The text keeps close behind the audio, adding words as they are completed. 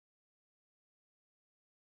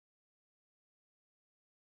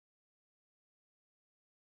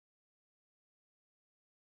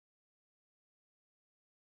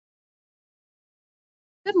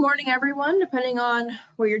Good morning, everyone, depending on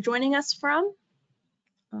where you're joining us from.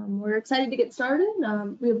 We're excited to get started.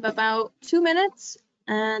 We have about 2 minutes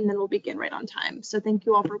and then we'll begin right on time. So thank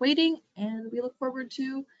you all for waiting and we look forward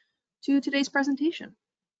to today's presentation.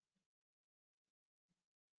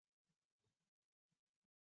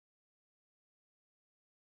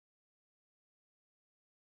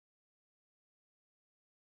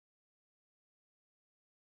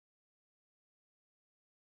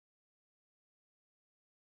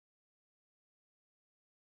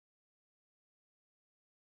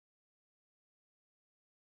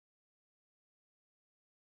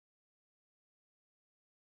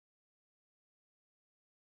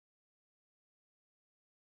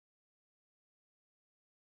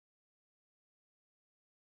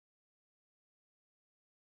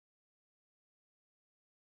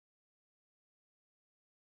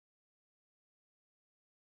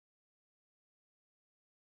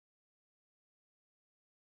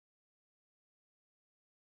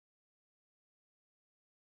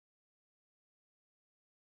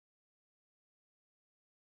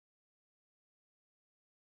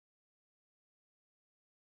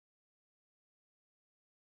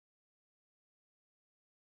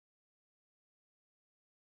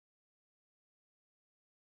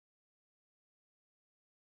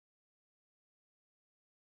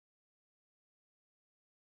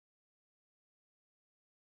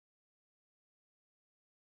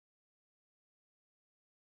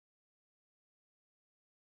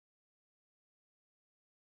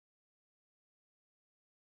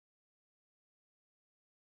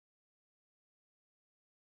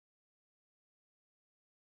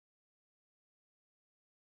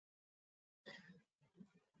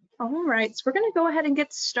 All right, so we're going to go ahead and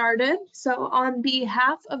get started. So on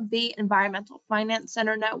behalf of the Environmental Finance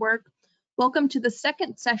Center Network, welcome to the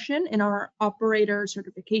second session in our Operator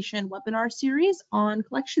Certification webinar series on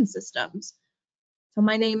collection systems. So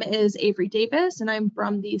my name is Avery Davis and I'm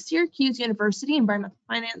from the Syracuse University Environmental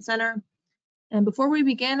Finance Center. And before we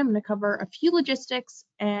begin, I'm going to cover a few logistics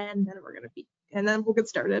and then we'll get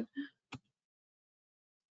started.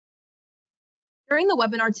 During the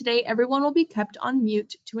webinar today, everyone will be kept on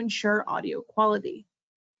mute to ensure audio quality.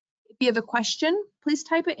 If you have a question, please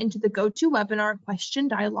type it into the GoToWebinar question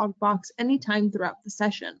dialog box anytime throughout the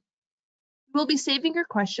session. We will be saving your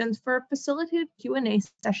questions for a facilitated Q&A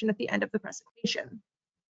session at the end of the presentation.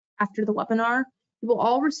 After the webinar, you will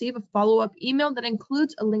all receive a follow-up email that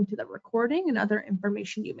includes a link to the recording and other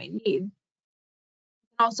information you may need. You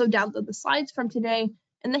can also download the slides from today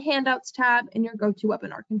in the Handouts tab in your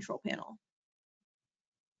GoToWebinar control panel.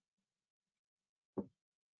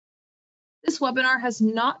 This webinar has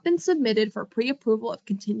not been submitted for pre-approval of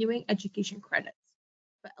continuing education credits,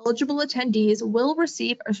 but eligible attendees will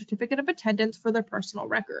receive a certificate of attendance for their personal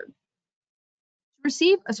record. To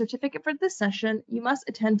receive a certificate for this session, you must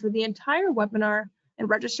attend for the entire webinar and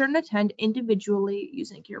register and attend individually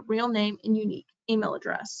using your real name and unique email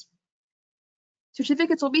address.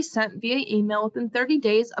 Certificates will be sent via email within 30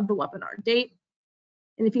 days of the webinar date.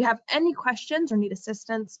 And if you have any questions or need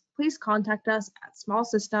assistance, please contact us at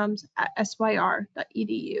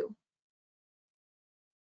smallsystems@syr.edu.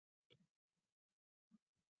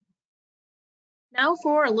 Now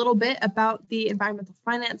for a little bit about the Environmental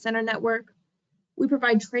Finance Center Network. We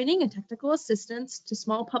provide training and technical assistance to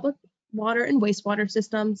small public water and wastewater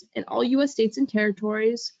systems in all U.S. states and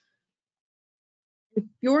territories. If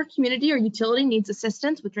your community or utility needs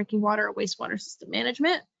assistance with drinking water or wastewater system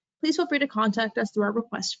management, please feel free to contact us through our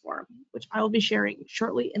request form, which I will be sharing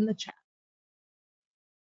shortly in the chat.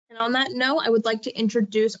 And on that note, I would like to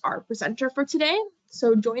introduce our presenter for today.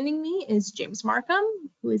 So joining me is James Markham,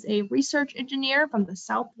 who is a research engineer from the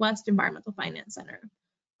Southwest Environmental Finance Center.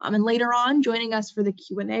 And later on, joining us for the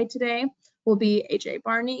Q&A today will be AJ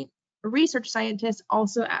Barney, a research scientist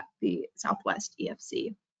also at the Southwest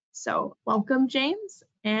EFC. So welcome, James,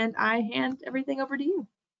 and I hand everything over to you.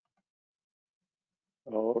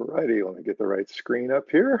 All righty, let me get the right screen up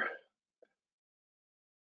here.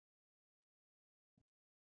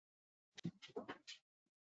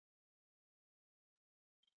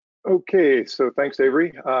 Okay, so thanks,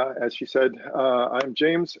 Avery. As she said, I'm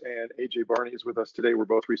James and AJ Barney is with us today. We're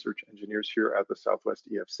both research engineers here at the Southwest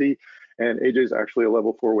EFC, and AJ is actually a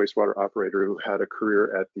level 4 wastewater operator who had a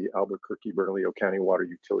career at the Albuquerque-Bernalillo County Water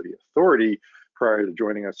Utility Authority prior to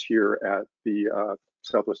joining us here at the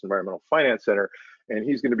Southwest Environmental Finance Center. And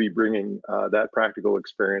he's going to be bringing that practical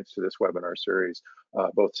experience to this webinar series,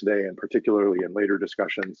 both today and particularly in later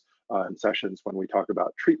discussions and sessions when we talk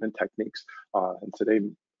about treatment techniques. And today,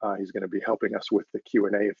 he's going to be helping us with the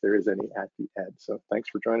Q&A if there is any at the end. So thanks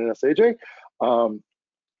for joining us, AJ.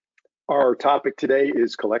 Our topic today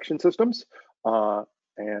is collection systems,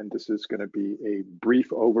 and this is going to be a brief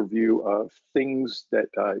overview of things that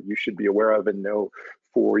you should be aware of and know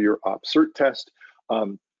for your OPCERT test.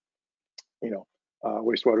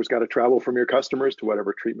 Wastewater's got to travel from your customers to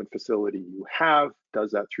whatever treatment facility you have,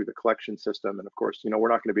 does that through the collection system. And of course, we're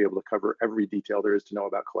not going to be able to cover every detail there is to know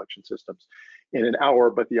about collection systems in an hour,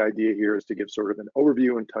 but the idea here is to give sort of an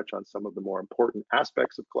overview and touch on some of the more important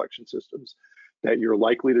aspects of collection systems that you're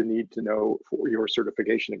likely to need to know for your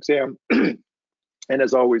certification exam. And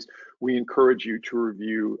as always, we encourage you to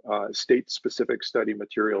review state-specific study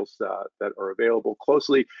materials that are available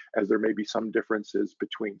closely, as there may be some differences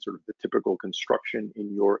between sort of the typical construction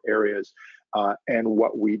in your areas and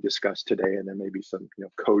what we discussed today. And there may be some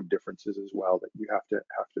code differences as well that you have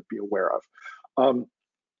to be aware of.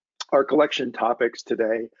 Our collection topics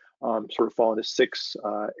today sort of fall into 6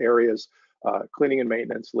 areas: cleaning and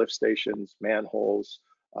maintenance, lift stations, manholes,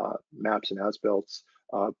 maps and as-built,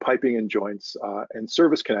 piping and joints, and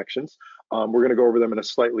service connections. We're going to go over them in a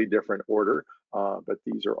slightly different order, but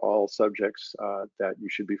these are all subjects that you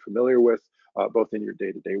should be familiar with, both in your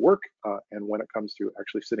day-to-day work and when it comes to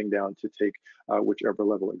actually sitting down to take whichever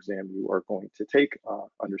level exam you are going to take.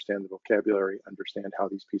 Understand the vocabulary, understand how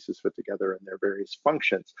these pieces fit together and their various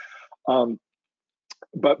functions.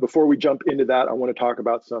 But before we jump into that, I want to talk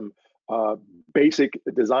about some basic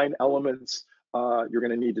design elements you're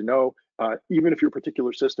going to need to know. Even if your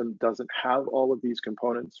particular system doesn't have all of these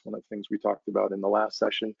components, one of the things we talked about in the last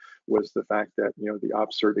session was the fact that the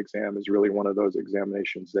OPCERT exam is really one of those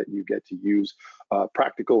examinations that you get to use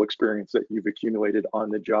practical experience that you've accumulated on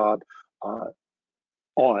the job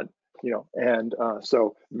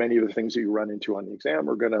so many of the things that you run into on the exam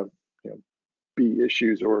are going to be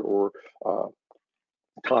issues or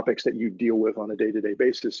topics that you deal with on a day-to-day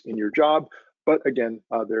basis in your job. But again,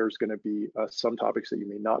 there's going to be some topics that you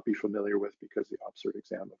may not be familiar with, because the OPCERT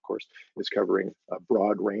exam, of course, is covering a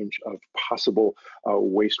broad range of possible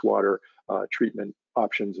wastewater treatment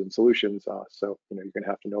options and solutions. So you're going to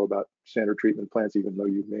have to know about standard treatment plants, even though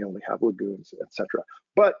you may only have lagoons, etc.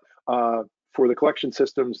 But for the collection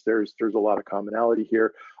systems, there's a lot of commonality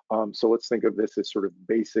here. So let's think of this as sort of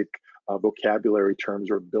basic vocabulary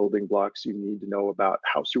terms or building blocks you need to know about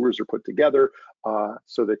how sewers are put together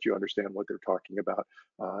so that you understand what they're talking about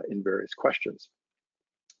in various questions.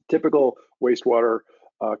 Typical wastewater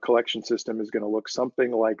collection system is going to look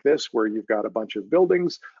something like this, where you've got a bunch of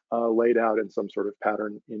buildings laid out in some sort of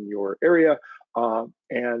pattern in your area,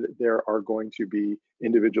 and there are going to be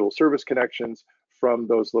individual service connections from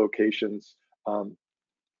those locations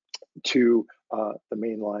to the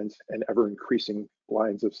main lines and ever-increasing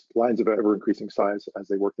lines of ever-increasing size as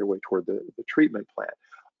they work their way toward the treatment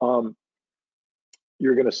plant.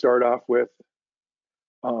 You're going to start off with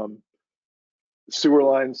sewer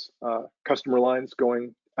lines, customer lines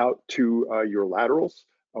going out to your laterals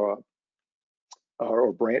or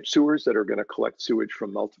branch sewers that are going to collect sewage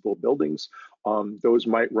from multiple buildings. Those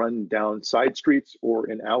might run down side streets or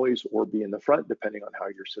in alleys or be in the front, depending on how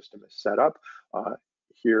your system is set up.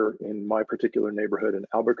 Here in my particular neighborhood in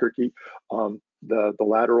Albuquerque, the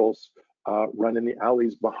laterals run in the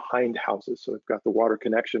alleys behind houses. So we've got the water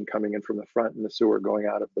connection coming in from the front and the sewer going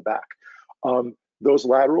out of the back. Those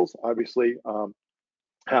laterals obviously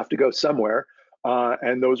have to go somewhere,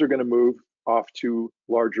 and those are going to move off to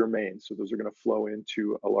larger mains. So those are going to flow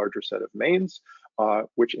into a larger set of mains,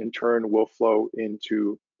 which in turn will flow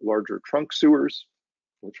into larger trunk sewers,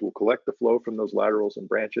 which will collect the flow from those laterals and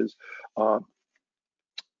branches,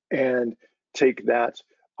 and take that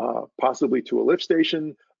possibly to a lift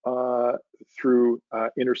station through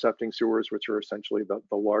intercepting sewers, which are essentially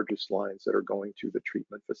the largest lines that are going to the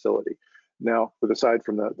treatment facility. Now, aside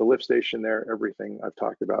from the lift station there, everything I've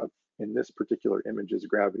talked about in this particular image is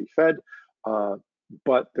gravity fed,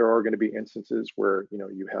 but there are going to be instances where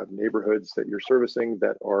you have neighborhoods that you're servicing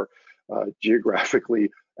that are geographically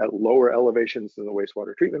at lower elevations than the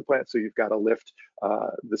wastewater treatment plant, so you've got to lift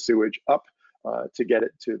the sewage up to get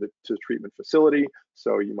it to the treatment facility.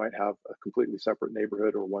 So you might have a completely separate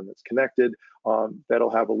neighborhood or one that's connected that'll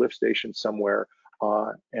have a lift station somewhere,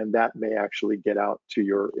 and that may actually get out to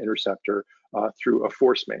your interceptor through a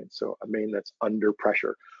force main, so a main that's under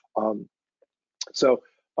pressure.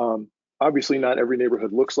 Obviously not every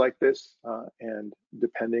neighborhood looks like this, and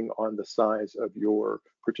depending on the size of your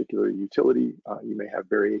particular utility, you may have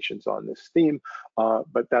variations on this theme,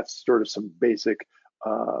 but that's sort of some basic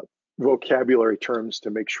vocabulary terms to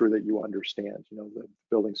make sure that you understand, the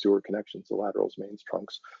building sewer connections, the laterals, mains,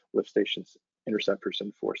 trunks, lift stations, interceptors,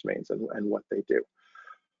 and force mains, and what they do.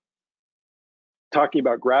 Talking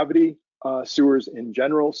about gravity, sewers in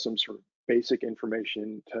general, some sort of basic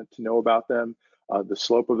information to know about them. The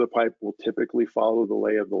slope of the pipe will typically follow the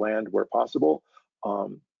lay of the land where possible.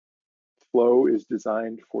 Flow is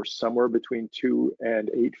designed for somewhere between 2 and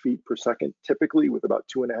 8 feet per second, typically, with about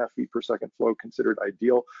 2.5 feet per second flow considered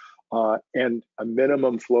ideal, and a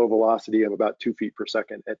minimum flow velocity of about 2 feet per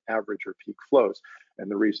second at average or peak flows. And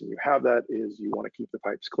the reason you have that is you want to keep the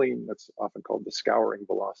pipes clean. That's often called the scouring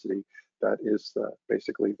velocity. That is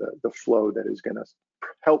basically the flow that is going to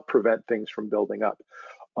help prevent things from building up.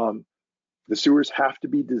 The sewers have to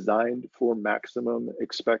be designed for maximum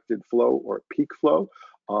expected flow or peak flow.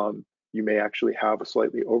 You may actually have a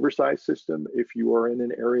slightly oversized system if you are in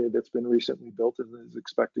an area that's been recently built and is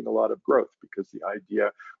expecting a lot of growth, because the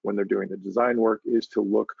idea when they're doing the design work is to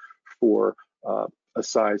look for a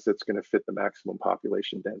size that's going to fit the maximum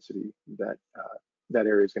population density that that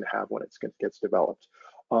area is going to have when it gets developed.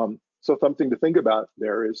 So something to think about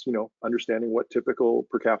there is, understanding what typical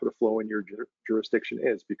per capita flow in your jurisdiction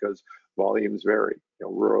is, because volumes vary.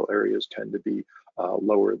 Rural areas tend to be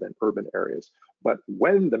lower than urban areas. But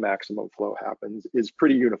when the maximum flow happens is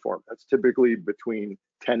pretty uniform. That's typically between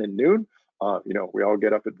 10 and noon. We all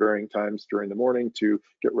get up at varying times during the morning to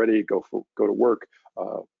get ready, go to work,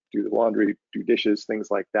 do the laundry, do dishes, things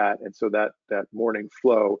like that. And so that morning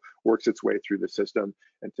flow works its way through the system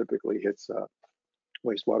and typically hits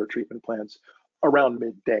wastewater treatment plants around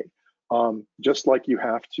midday. Just like you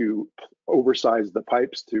have to oversize the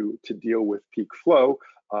pipes to deal with peak flow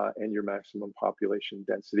and your maximum population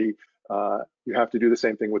density, you have to do the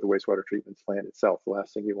same thing with the wastewater treatment plant itself. The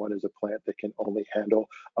last thing you want is a plant that can only handle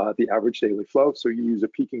the average daily flow. So you use a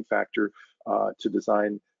peaking factor to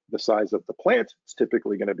design the size of the plant. It's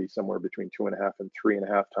typically going to be somewhere between 2.5 and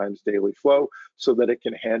 3.5 times daily flow, so that it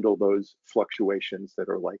can handle those fluctuations that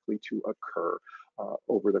are likely to occur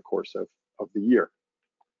over the course of the year.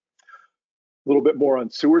 A little bit more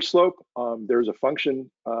on sewer slope. There's a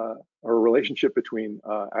function or a relationship between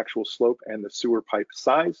actual slope and the sewer pipe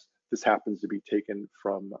size. This happens to be taken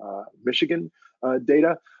from Michigan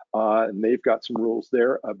data, and they've got some rules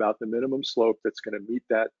there about the minimum slope that's going to meet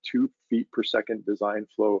that 2 feet per second design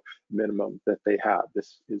flow minimum that they have.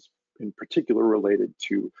 This is in particular related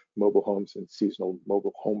to mobile homes and seasonal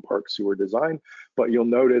mobile home park sewer design. But you'll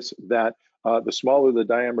notice that the smaller the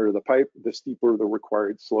diameter of the pipe, the steeper the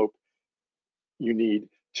required slope you need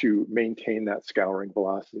to maintain that scouring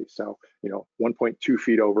velocity. So, 1.2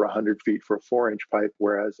 feet over 100 feet for a 4-inch pipe,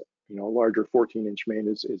 whereas, a larger 14-inch main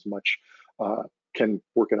is much, can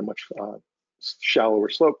work in a much shallower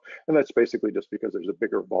slope. And that's basically just because there's a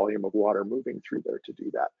bigger volume of water moving through there to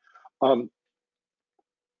do that.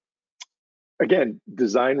 Again,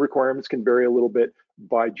 design requirements can vary a little bit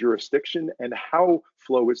by jurisdiction, and how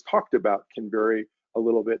flow is talked about can vary a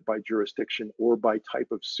little bit by jurisdiction or by type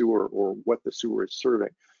of sewer or what the sewer is serving.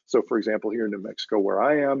 So for example, here in New Mexico where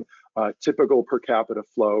I am, typical per capita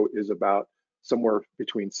flow is about somewhere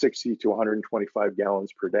between 60 to 125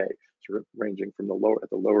 gallons per day, sort of ranging from at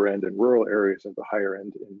the lower end in rural areas and the higher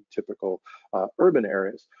end in typical urban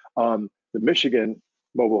areas. The Michigan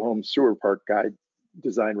Mobile Home Sewer Park Guide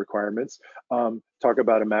design requirements talk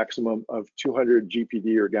about a maximum of 200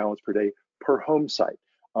 GPD or gallons per day per home site.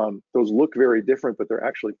 Those look very different, but they're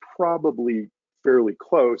actually probably fairly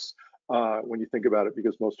close when you think about it,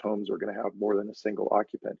 because most homes are going to have more than a single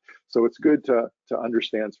occupant. So it's good to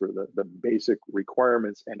understand sort of the basic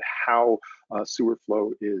requirements and how sewer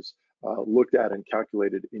flow is looked at and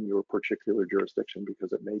calculated in your particular jurisdiction,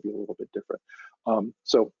 because it may be a little bit different.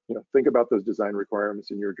 So think about those design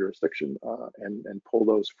requirements in your jurisdiction and pull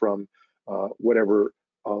those from whatever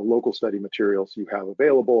local study materials you have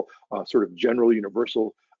available. Sort of general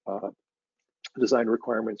universal design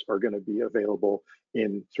requirements are going to be available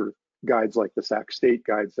in sort of guides like the SAC state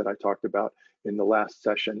guides that I talked about in the last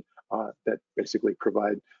session, that basically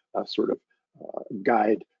provide a sort of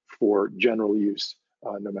guide for general use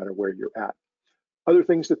no matter where you're at. Other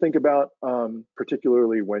things to think about,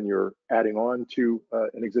 particularly when you're adding on to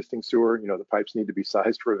an existing sewer, the pipes need to be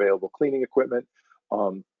sized for available cleaning equipment.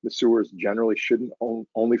 The sewers generally should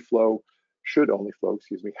only flow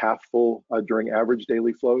half full during average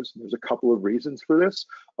daily flows. There's a couple of reasons for this.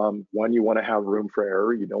 One, you want to have room for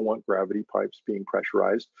error. You don't want gravity pipes being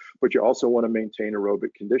pressurized, but you also want to maintain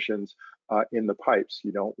aerobic conditions in the pipes.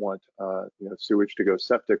 You don't want sewage to go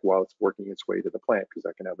septic while it's working its way to the plant, because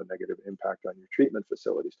that can have a negative impact on your treatment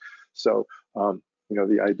facilities. So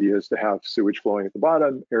the idea is to have sewage flowing at the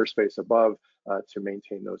bottom, airspace above, to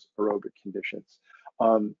maintain those aerobic conditions.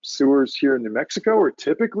 Sewers here in New Mexico are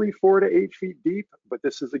typically 4 to 8 feet deep, but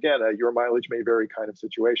this is, again, your mileage may vary kind of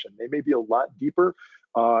situation. They may be a lot deeper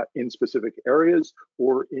in specific areas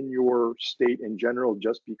or in your state in general,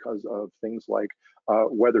 just because of things like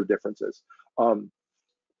weather differences.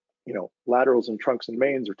 You know, laterals and trunks and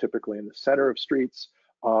mains are typically in the center of streets.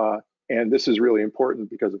 And this is really important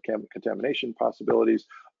because of contamination possibilities.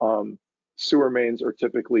 Sewer mains are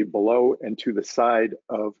typically below and to the side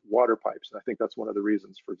of water pipes. And I think that's one of the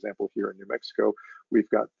reasons, for example, here in New Mexico, we've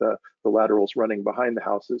got the laterals running behind the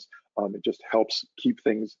houses. It just helps keep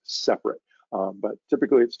things separate. But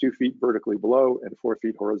typically it's 2 feet vertically below and 4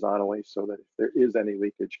 feet horizontally, so that if there is any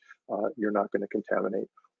leakage, you're not going to contaminate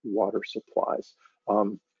water supplies.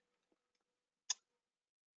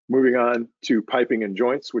 Moving on to piping and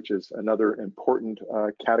joints, which is another important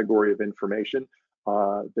category of information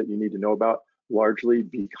that you need to know about, largely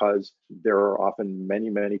because there are often many,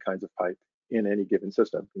 many kinds of pipe in any given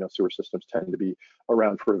system. You know, sewer systems tend to be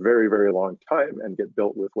around for a very, very long time and get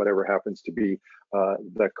built with whatever happens to be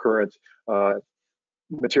the current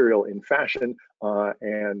material in fashion.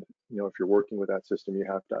 And you know, if you're working with that system, you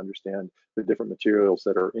have to understand the different materials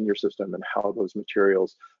that are in your system and how those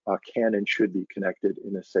materials can and should be connected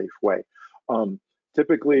in a safe way.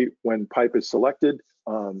 Typically, when pipe is selected,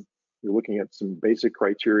 you're looking at some basic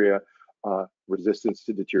criteria: resistance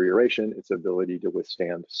to deterioration, its ability to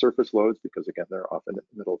withstand surface loads, because again, they're often in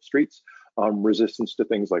the middle of streets, resistance to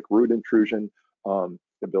things like root intrusion,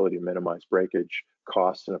 ability to minimize breakage,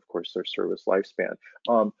 cost, and of course their service lifespan.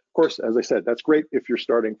 Of course, as I said, that's great if you're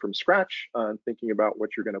starting from scratch and thinking about what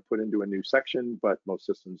you're going to put into a new section, but most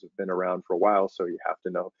systems have been around for a while, so you have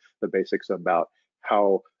to know the basics about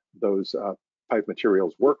how those pipe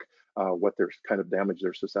materials work, what their kind of damage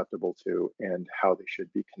they're susceptible to, and how they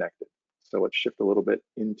should be connected. So let's shift a little bit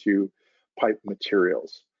into pipe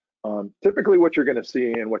materials. Typically what you're going to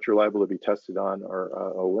see and what you're liable to be tested on are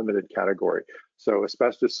a limited category. So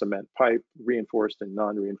asbestos cement pipe, reinforced and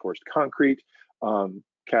non-reinforced concrete,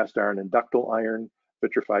 cast iron and ductile iron,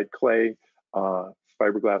 vitrified clay,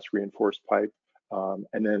 fiberglass reinforced pipe,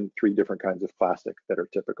 and then 3 different kinds of plastic that are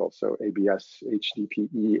typical. So ABS,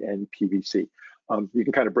 HDPE, and PVC. You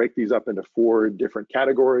can kind of break these up into 4 different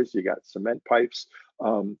categories. You got cement pipes,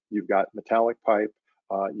 you've got metallic pipe,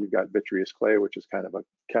 you've got vitreous clay, which is kind of a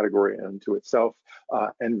category unto itself,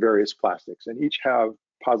 and various plastics. And each have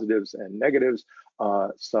positives and negatives.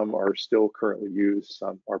 Some are still currently used.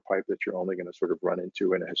 Some are pipe that you're only going to sort of run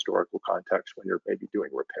into in a historical context when you're maybe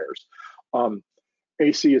doing repairs.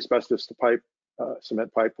 AC asbestos to pipe,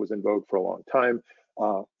 cement pipe was in vogue for a long time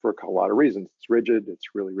for a lot of reasons. It's rigid,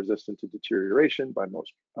 it's really resistant to deterioration by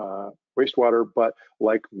most wastewater, but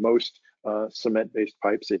like most cement-based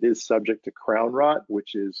pipes, it is subject to crown rot,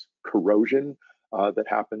 which is corrosion that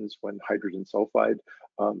happens when hydrogen sulfide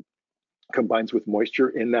combines with moisture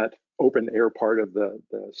in that open air part of the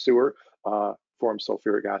sewer, forms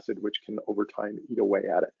sulfuric acid, which can over time eat away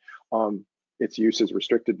at it. Its use is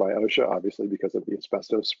restricted by OSHA, obviously, because of the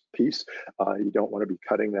asbestos piece. You don't want to be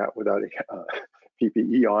cutting that without a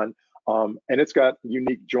PPE on. And it's got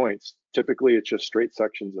unique joints. Typically, it's just straight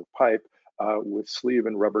sections of pipe with sleeve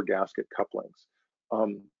and rubber gasket couplings.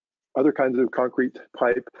 Other kinds of concrete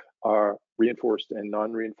pipe are reinforced and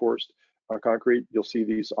non-reinforced concrete. You'll see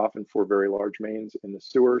these often for very large mains in the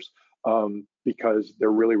sewers because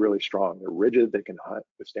they're really, really strong. They're rigid. They can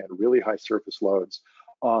withstand really high surface loads.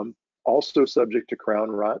 Also subject to crown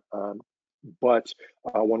rot, but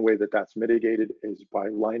one way that that's mitigated is by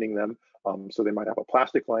lining them. So they might have a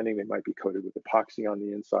plastic lining, they might be coated with epoxy on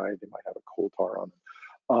the inside, they might have a coal tar on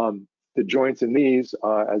them. The joints in these,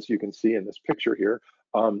 as you can see in this picture here,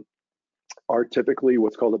 are typically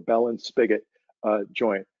what's called a bell and spigot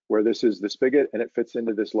joint, where this is the spigot and it fits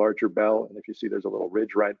into this larger bell. And if you see there's a little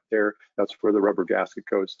ridge right there, that's where the rubber gasket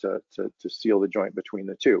goes to seal the joint between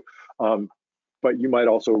the two. But you might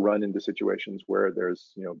also run into situations where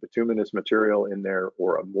there's, you know, bituminous material in there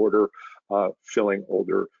or a mortar filling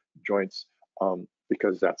older joints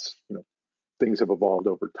because that's, you know, things have evolved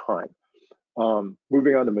over time.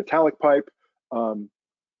 Moving on to metallic pipe,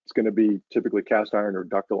 it's going to be typically cast iron or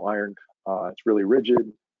ductile iron. It's really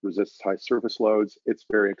rigid, resists high surface loads. It's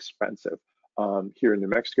very expensive. Here in New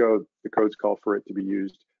Mexico, the codes call for it to be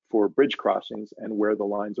used for bridge crossings and where the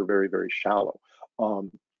lines are very, very shallow.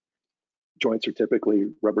 Joints are typically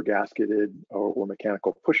rubber gasketed or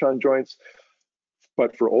mechanical push-on joints.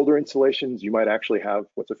 But for older installations, you might actually have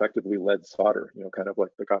what's effectively lead solder, you know, kind of like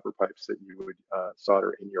the copper pipes that you would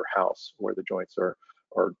solder in your house, where the joints are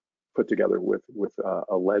put together with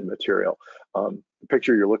a lead material. The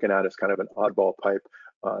picture you're looking at is kind of an oddball pipe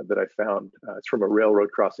that I found. It's from a railroad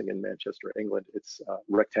crossing in Manchester, England. It's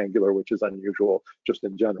rectangular, which is unusual just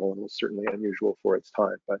in general, and was certainly unusual for its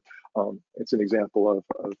time. But it's an example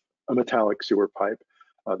of a metallic sewer pipe.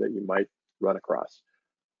 that you might run across.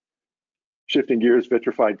 Shifting gears,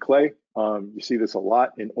 vitrified clay. You see this a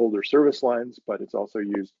lot in older service lines, but it's also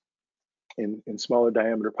used in smaller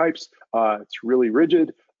diameter pipes. It's really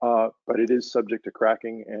rigid, but it is subject to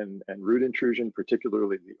cracking and root intrusion,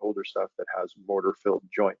 particularly the older stuff that has mortar-filled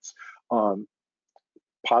joints.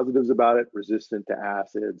 Positives about it: resistant to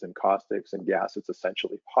acids and caustics and gas. It's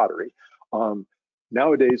essentially pottery.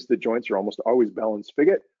 Nowadays, the joints are almost always bell and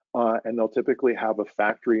spigot, and they'll typically have a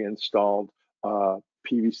factory installed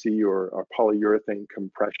PVC or polyurethane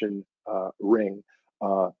compression ring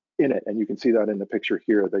in it. And you can see that in the picture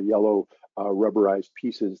here, the yellow rubberized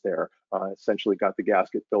pieces there essentially got the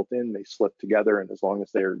gasket built in, they slip together, and as long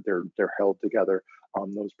as they're held together,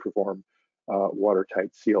 those perform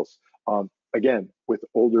watertight seals. Again, with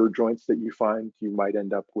older joints that you find, you might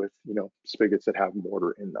end up with, spigots that have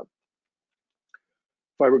mortar in them.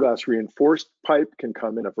 Fiberglass reinforced pipe can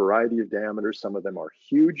come in a variety of diameters. Some of them are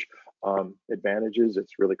huge. Advantages: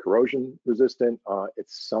 it's really corrosion resistant.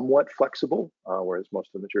 It's somewhat flexible, whereas most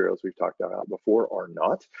of the materials we've talked about before are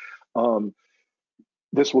not.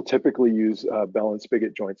 This will typically use bell and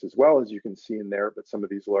spigot joints as well, as you can see in there, but some of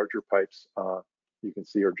these larger pipes you can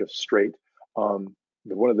see are just straight.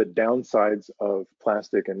 One of the downsides of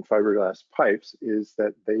plastic and fiberglass pipes is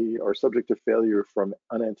that they are subject to failure from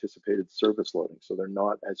unanticipated surface loading. So they're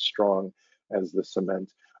not as strong as the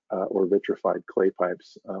cement or vitrified clay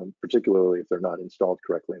pipes, particularly if they're not installed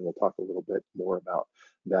correctly. And we'll talk a little bit more about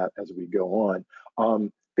that as we go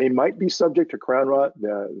on. They might be subject to crown rot.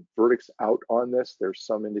 The verdict's out on this. There's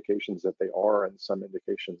some indications that they are and some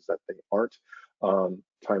indications that they aren't.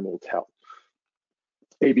 Time will tell.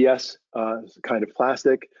 ABS is a kind of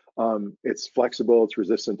plastic. It's flexible, it's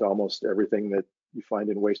resistant to almost everything that you find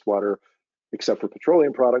in wastewater, except for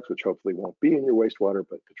petroleum products, which hopefully won't be in your wastewater,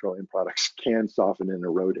 but petroleum products can soften and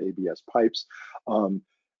erode ABS pipes.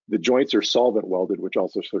 The joints are solvent welded, which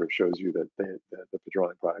also sort of shows you that the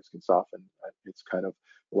petroleum products can soften. It's kind of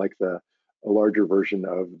like a larger version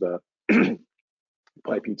of the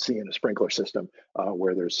pipe you'd see in a sprinkler system,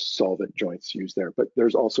 where there's solvent joints used there, but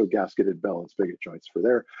there's also gasketed bell and spigot joints for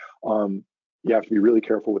there. You have to be really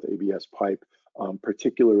careful with ABS pipe,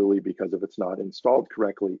 particularly because if it's not installed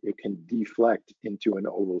correctly, it can deflect into an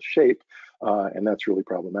oval shape, and that's really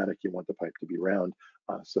problematic. You want the pipe to be round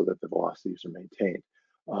so that the velocities are maintained.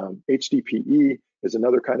 HDPE is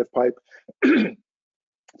another kind of pipe.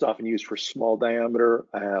 It's often used for small diameter,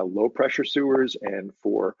 low pressure sewers, and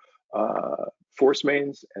for force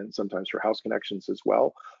mains, and sometimes for house connections as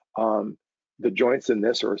well. The joints in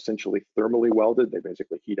this are essentially thermally welded. They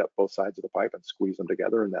basically heat up both sides of the pipe and squeeze them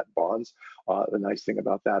together, and that bonds. The nice thing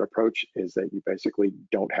about that approach is that you basically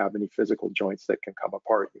don't have any physical joints that can come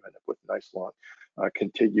apart. You end up with nice long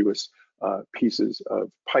contiguous pieces of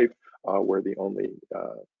pipe where the only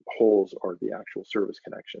holes are the actual service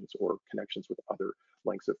connections or connections with other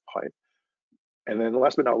lengths of pipe. And then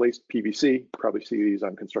last but not least, PVC. You probably see these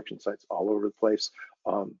on construction sites all over the place.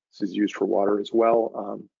 This is used for water as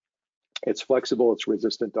well. It's flexible, it's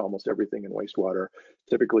resistant to almost everything in wastewater.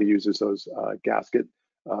 Typically uses those gasket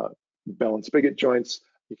bell and spigot joints.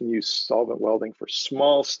 You can use solvent welding for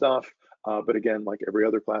small stuff, but again, like every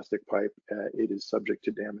other plastic pipe, it is subject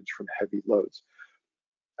to damage from heavy loads.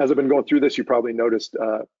 As I've been going through this, you probably noticed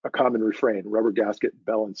a common refrain: rubber gasket,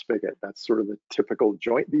 bell and spigot. That's sort of the typical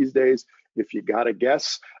joint these days. If you got to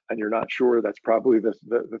guess and you're not sure, that's probably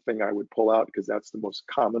the thing I would pull out, because that's the most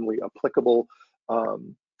commonly applicable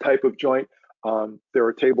type of joint. There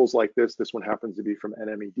are tables like this. This one happens to be from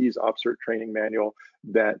NPDES OPSERT training manual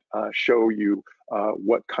that show you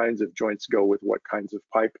what kinds of joints go with what kinds of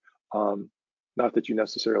pipe. Not that you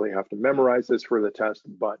necessarily have to memorize this for the test,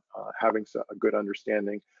 but having a good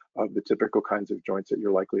understanding of the typical kinds of joints that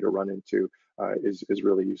you're likely to run into is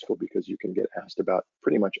really useful, because you can get asked about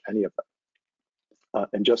pretty much any of them.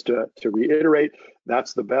 And just to reiterate,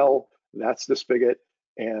 that's the bell, that's the spigot,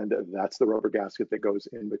 and that's the rubber gasket that goes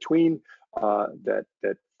in between that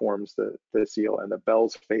forms the seal. And the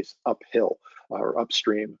bells face uphill or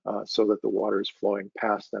upstream so that the water is flowing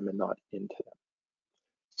past them and not into them.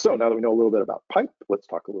 So now that we know a little bit about pipe, let's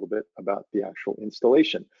talk a little bit about the actual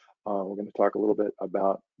installation. We're going to talk a little bit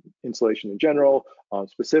about insulation in general,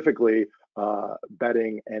 specifically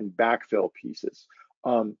bedding and backfill pieces.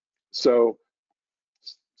 So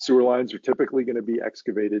sewer lines are typically going to be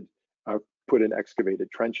excavated, put in excavated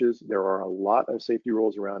trenches. There are a lot of safety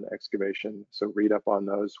rules around excavation, so read up on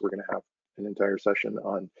those. We're going to have an entire session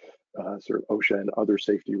on sort of OSHA and other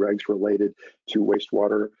safety regs related to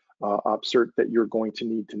wastewater OPSERT that you're going to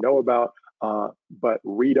need to know about, but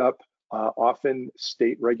read up. Often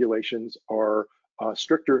state regulations are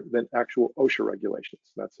stricter than actual OSHA regulations.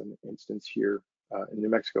 That's an instance here in New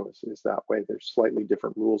Mexico is that way. There's slightly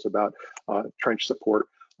different rules about trench support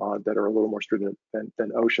that are a little more stringent than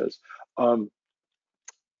OSHA's.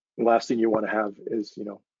 The last thing you want to have is,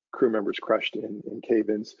 crew members crushed in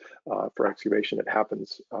cave-ins for excavation. It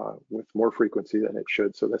happens with more frequency than it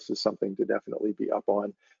should. So this is something to definitely be up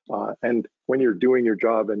on. And when you're doing your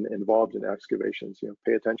job and involved in excavations,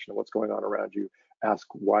 pay attention to what's going on around you. Ask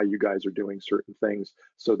why you guys are doing certain things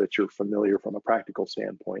so that you're familiar from a practical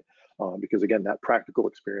standpoint. Because again, that practical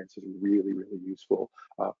experience is really, really useful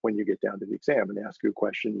when you get down to the exam and ask you a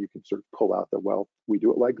question. You can sort of pull out well, we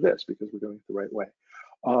do it like this because we're doing it the right way.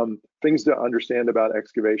 Things to understand about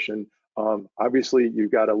excavation. Obviously,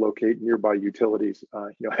 you've got to locate nearby utilities.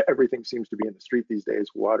 Everything seems to be in the street these days: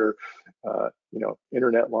 water,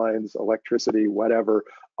 internet lines, electricity, whatever.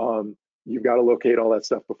 You've got to locate all that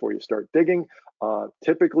stuff before you start digging.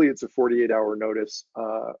 Typically, it's a 48-hour notice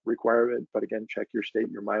requirement, but again, check your state.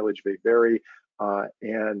 Your mileage may vary,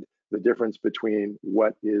 and the difference between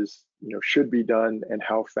what is should be done and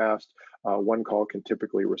how fast one call can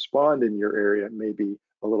typically respond in your area may be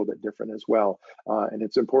a little bit different as well. And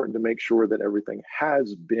it's important to make sure that everything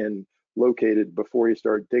has been located before you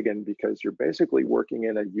start digging, because you're basically working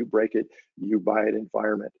in a you break it, you buy it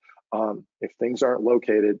environment. If things aren't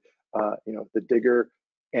located, the digger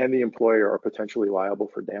and the employer are potentially liable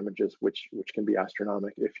for damages, which can be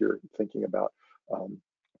astronomical if you're thinking about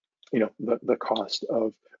the cost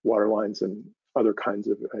of water lines and other kinds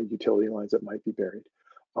of utility lines that might be buried.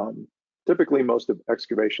 Typically, most of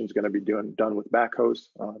excavation is going to be done with backhoes,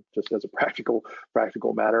 just as a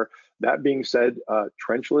practical matter. That being said,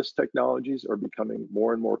 trenchless technologies are becoming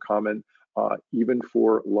more and more common, even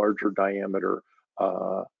for larger diameter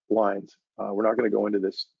lines. We're not going to go into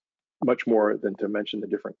this much more than to mention the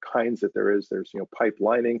different kinds that there is. There's pipe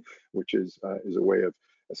lining, which is a way of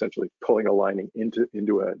essentially pulling a lining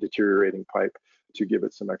into a deteriorating pipe to give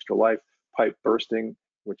it some extra life. Pipe bursting,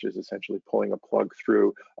 which is essentially pulling a plug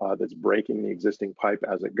through that's breaking the existing pipe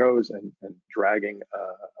as it goes and dragging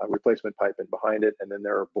a replacement pipe in behind it. And then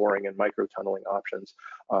there are boring and micro tunneling options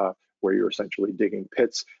where you're essentially digging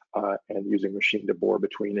pits and using machine to bore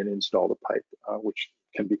between and install the pipe, which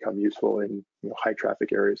can become useful in high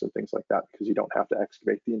traffic areas and things like that, because you don't have to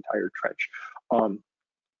excavate the entire trench.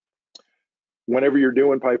 Whenever you're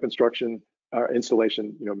doing pipe installation,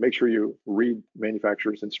 make sure you read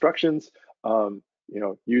manufacturer's instructions.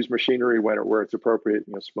 Use machinery where it's appropriate.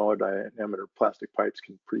 Smaller diameter plastic pipes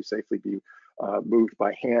can pretty safely be moved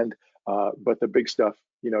by hand, but the big stuff,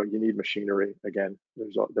 you need machinery. Again,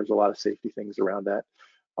 there's a lot of safety things around that.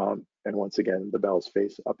 And once again, the bells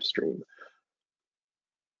face upstream.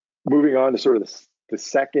 Moving on to sort of the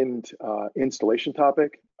second installation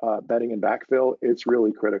topic, bedding and backfill. It's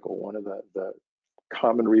really critical. One of the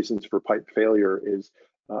common reasons for pipe failure is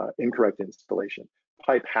incorrect installation.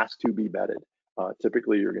 Pipe has to be bedded.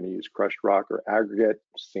 Typically, you're going to use crushed rock or aggregate.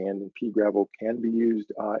 Sand and pea gravel can be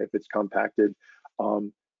used if it's compacted.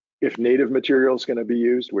 If native material is going to be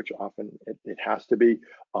used, which often it has to be,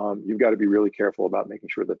 you've got to be really careful about making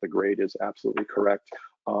sure that the grade is absolutely correct.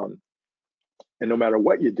 And no matter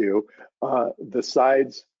what you do, the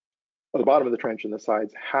sides, the bottom of the trench and the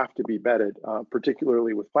sides have to be bedded,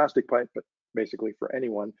 particularly with plastic pipe, but basically for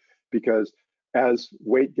anyone, because as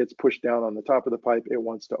weight gets pushed down on the top of the pipe, it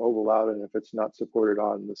wants to oval out, and if it's not supported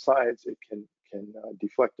on the sides, it can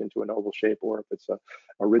deflect into an oval shape, or if it's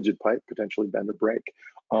a rigid pipe, potentially bend or break.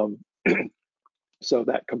 So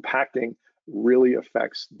that compacting really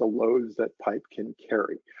affects the loads that pipe can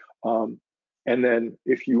carry. And then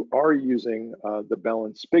if you are using the bell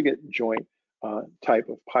and spigot joint type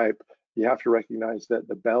of pipe, you have to recognize that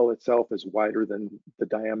the bell itself is wider than the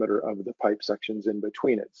diameter of the pipe sections in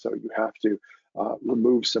between it. So you have to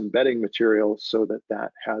remove some bedding material so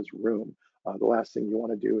that has room. The last thing you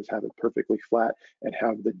want to do is have it perfectly flat and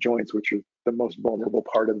have the joints, which are the most vulnerable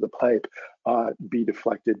part of the pipe, be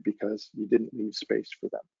deflected because you didn't leave space for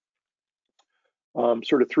them.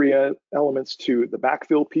 Sort of three elements to the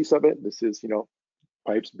backfill piece of it. This is,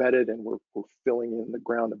 pipes bedded and we're filling in the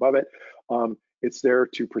ground above it. It's there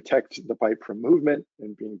to protect the pipe from movement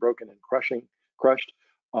and being broken and crushed.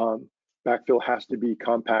 Backfill has to be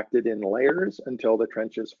compacted in layers until the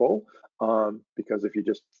trench is full, because if you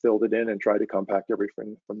just filled it in and tried to compact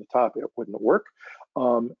everything from the top, it wouldn't work.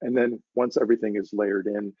 And then once everything is layered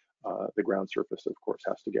in, the ground surface, of course,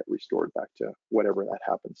 has to get restored back to whatever that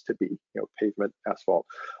happens to be, pavement, asphalt,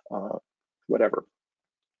 whatever.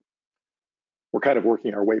 We're kind of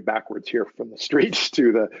working our way backwards here from the streets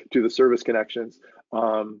to the service connections.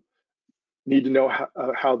 need to know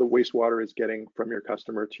how the wastewater is getting from your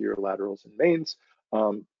customer to your laterals and mains,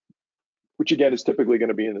 which again is typically going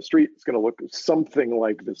to be in the street. It's going to look something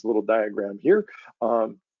like this little diagram here,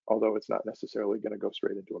 although it's not necessarily going to go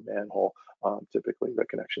straight into a manhole. Typically, the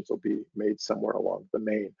connections will be made somewhere along the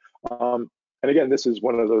main. And again, this is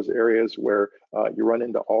one of those areas where you run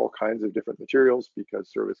into all kinds of different materials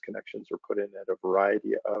because service connections are put in at a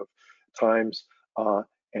variety of times.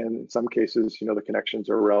 And in some cases, the connections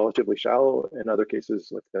are relatively shallow. In other cases,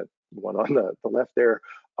 like that one on the left there,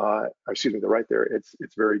 excuse me, the right there, it's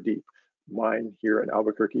very deep. Mine here in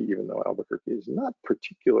Albuquerque, even though Albuquerque is not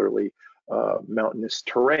particularly mountainous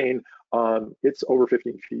terrain, it's over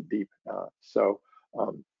 15 feet deep.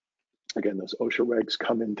 Again, those OSHA regs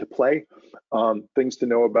come into play. Things to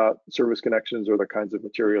know about service connections are the kinds of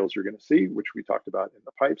materials you're going to see, which we talked about in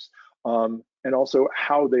the pipes, and also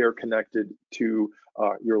how they are connected to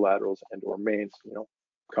your laterals and or mains,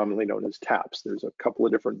 commonly known as taps. There's a couple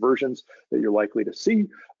of different versions that you're likely to see: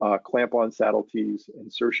 clamp-on saddle tees,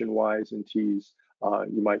 insertion Ys and Ts.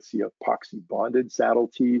 You might see epoxy bonded saddle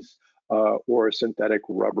tees, or a synthetic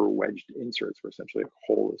rubber wedged inserts, where essentially a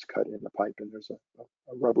hole is cut in the pipe and there's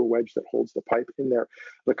a rubber wedge that holds the pipe in there.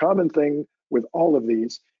 The common thing with all of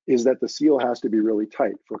these is that the seal has to be really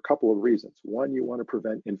tight for a couple of reasons. One, you want to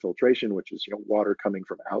prevent infiltration, which is water coming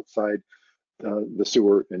from outside the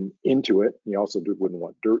sewer and into it. You also wouldn't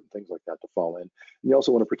want dirt and things like that to fall in. And you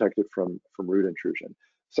also want to protect it from root intrusion.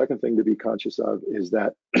 Second thing to be conscious of is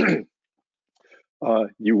that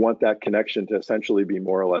you want that connection to essentially be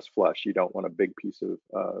more or less flush. You don't want a big piece of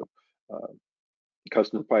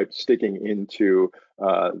customer pipe sticking into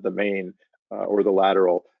the main or the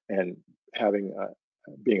lateral and having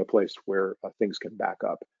being a place where things can back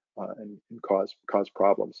up and cause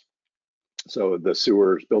problems. So the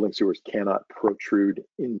sewers, building sewers, cannot protrude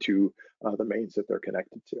into the mains that they're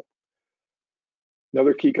connected to.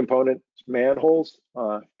 Another key component is manholes.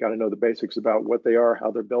 Got to know the basics about what they are, how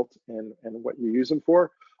they're built, and what you use them for.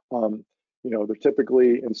 They're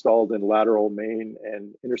typically installed in lateral, main,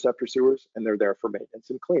 and interceptor sewers, and they're there for maintenance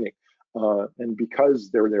and cleaning. And because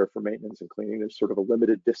they're there for maintenance and cleaning, there's sort of a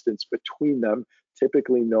limited distance between them,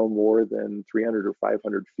 typically no more than 300 or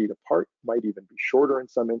 500 feet apart, might even be shorter in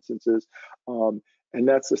some instances. And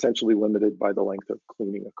that's essentially limited by the length of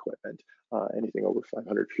cleaning equipment. Anything over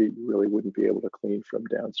 500 feet, you really wouldn't be able to clean from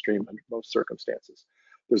downstream under most circumstances.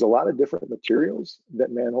 There's a lot of different materials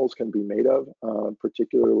that manholes can be made of,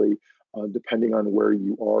 particularly depending on where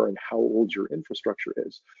you are and how old your infrastructure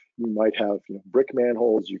is. You might have brick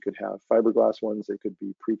manholes, you could have fiberglass ones, they could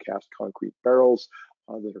be precast concrete barrels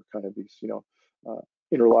that are kind of these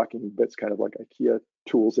interlocking bits, kind of like IKEA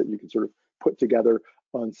tools that you can sort of put together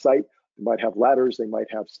on site. They might have ladders, they might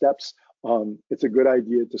have steps. It's a good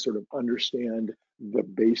idea to sort of understand the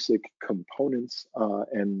basic components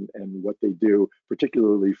and what they do,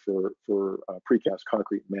 particularly for precast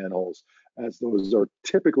concrete manholes, as those are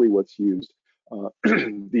typically what's used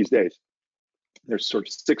these days. There's sort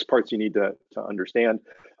of 6 parts you need to understand.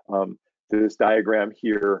 This diagram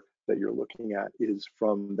here that you're looking at is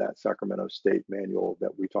from that Sacramento State manual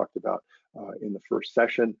that we talked about in the first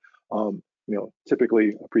session. Typically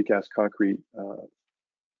a precast concrete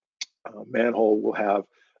manhole will have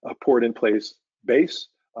a poured in place base,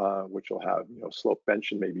 which will have slope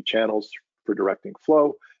bench and maybe channels for directing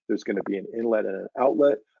flow. There's going to be an inlet and an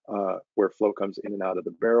outlet where flow comes in and out of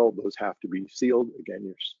the barrel. Those have to be sealed.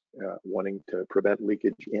 Again, you're wanting to prevent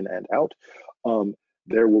leakage in and out.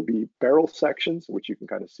 There will be barrel sections, which you can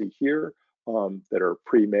kind of see here, that are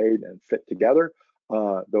pre-made and fit together.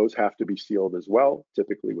 Those have to be sealed as well,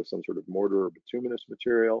 typically with some sort of mortar or bituminous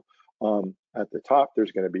material. At the top,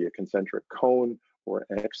 there's going to be a concentric cone or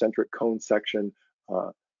an eccentric cone section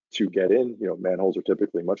to get in. Manholes are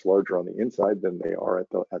typically much larger on the inside than they are at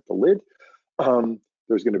the lid.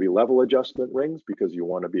 There's going to be level adjustment rings because you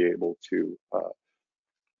want to be able to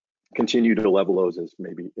continue to level those as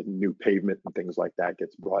maybe new pavement and things like that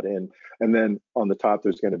gets brought in. And then on the top,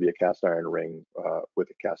 there's going to be a cast iron ring with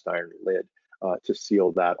a cast iron lid to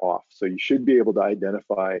seal that off. So you should be able to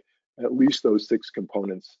identify at least those 6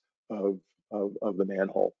 components of the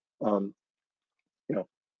manhole.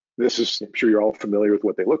 This is, I'm sure you're all familiar with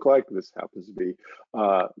what they look like. This happens to be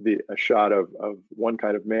a shot of one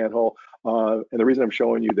kind of manhole. And the reason I'm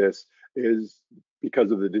showing you this is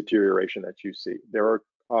because of the deterioration that you see. There are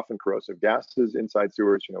often corrosive gases inside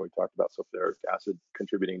sewers. We talked about sulfuric acid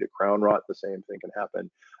contributing to crown rot. The same thing can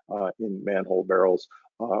happen in manhole barrels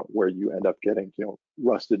where you end up getting,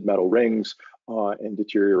 rusted metal rings and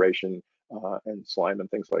deterioration and slime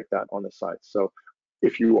and things like that on the sides. So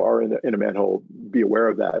if you are in a manhole, be aware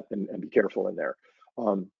of that and be careful in there.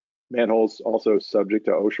 Manholes also subject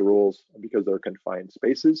to OSHA rules because they're confined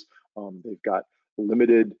spaces. They've got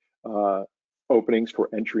limited openings for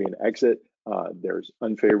entry and exit. There's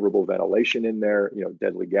unfavorable ventilation in there. You know,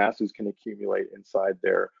 deadly gases can accumulate inside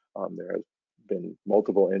there. There has been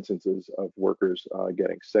multiple instances of workers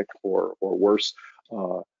getting sick or worse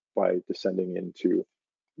by descending into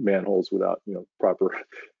manholes without, you know,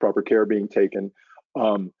 proper care being taken.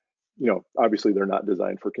 You know, obviously they're not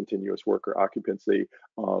designed for continuous worker occupancy.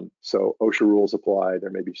 So OSHA rules apply. There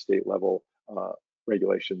may be state level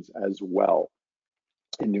regulations as well.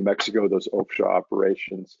 In New Mexico, those OSHA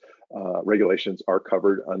operations regulations are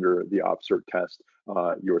covered under the OPSERT test.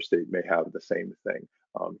 Your state may have the same thing.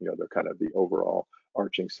 You know, they're kind of the overall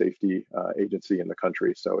arching safety agency in the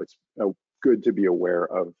country. So it's good to be aware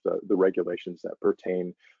of the regulations that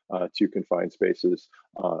pertain to confined spaces,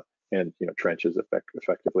 and, you know, trenches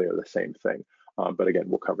effectively are the same thing. But again,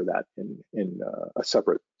 we'll cover that in a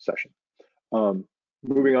separate session.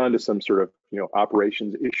 Moving on to some sort of, you know,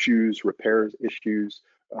 operations issues, repairs issues,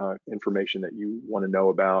 information that you want to know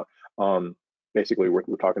about. Basically, what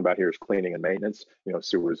we're talking about here is cleaning and maintenance. You know,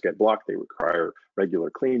 sewers get blocked, they require regular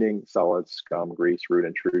cleaning, solids, scum, grease, root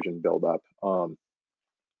intrusion buildup.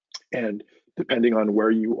 And depending on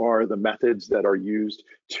where you are, the methods that are used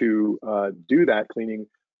to do that cleaning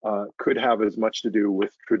could have as much to do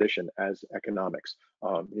with tradition as economics.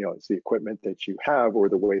 You know, it's the equipment that you have or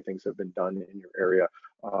the way things have been done in your area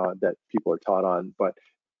that people are taught on, but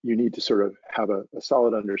you need to sort of have a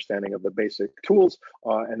solid understanding of the basic tools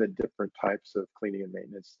and the different types of cleaning and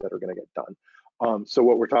maintenance that are going to get done. So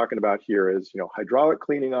what we're talking about here is, you know, hydraulic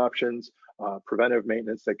cleaning options, preventive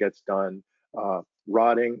maintenance that gets done,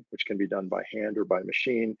 rodding, which can be done by hand or by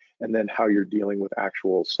machine, and then how you're dealing with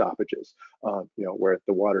actual stoppages, you know, where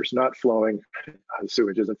the water's not flowing, the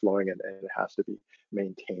sewage isn't flowing, and it has to be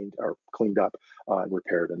maintained or cleaned up and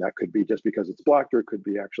repaired. And that could be just because it's blocked, or it could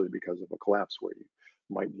be actually because of a collapse where you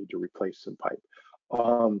might need to replace some pipe.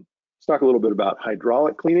 Let's talk a little bit about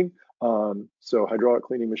hydraulic cleaning. So hydraulic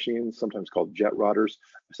cleaning machines, sometimes called jet rodders,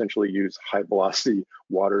 essentially use high velocity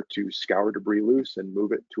water to scour debris loose and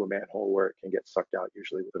move it to a manhole where it can get sucked out,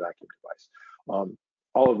 usually with a vacuum device.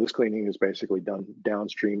 All of this cleaning is basically done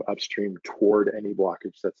downstream, upstream toward any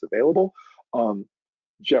blockage that's available.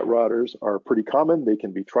 Jet rodders are pretty common. They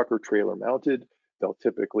can be truck or trailer mounted. They'll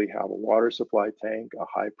typically have a water supply tank, a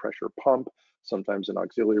high pressure pump, sometimes an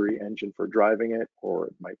auxiliary engine for driving it, or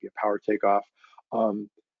it might be a power takeoff.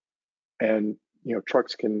 And, you know,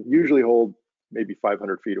 trucks can usually hold maybe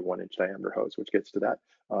 500 feet of 1-inch diameter hose, which gets to that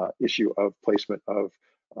issue of placement of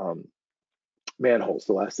manholes.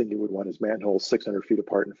 The last thing you would want is manholes 600 feet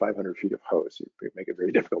apart and 500 feet of hose. It make it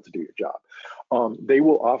very difficult to do your job. They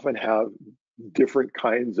will often have different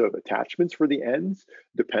kinds of attachments for the ends,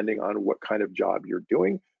 depending on what kind of job you're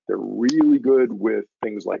doing. They're really good with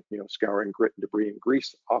things like, you know, scouring grit and debris and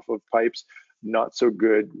grease off of pipes. Not so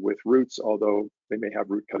good with roots, although they may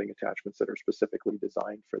have root cutting attachments that are specifically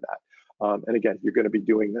designed for that. And again, you're going to be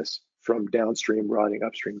doing this from downstream rodding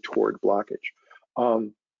upstream toward blockage.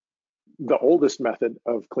 The oldest method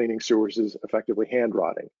of cleaning sewers is effectively hand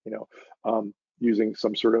rodding, you know, using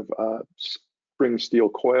some sort of spring steel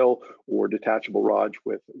coil or detachable rod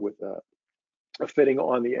with a fitting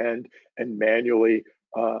on the end and manually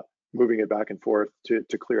moving it back and forth to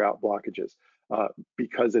clear out blockages.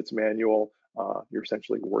 Because it's manual, you're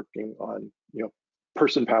essentially working on, you know,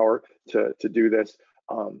 person power to do this.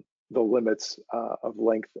 The limits of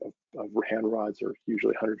length of hand rods are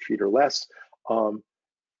usually 100 feet or less.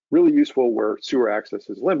 Really useful where sewer access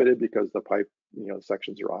is limited because the pipe, you know,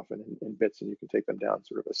 sections are often in bits and you can take them down,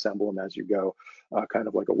 sort of assemble them as you go, kind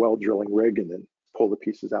of like a well drilling rig, and then pull the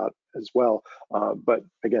pieces out as well. But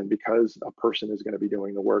again, because a person is going to be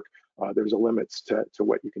doing the work, there's a limits to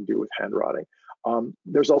what you can do with hand rodding.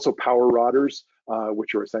 There's also power rodders,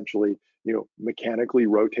 which are essentially, you know, mechanically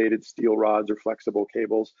rotated steel rods or flexible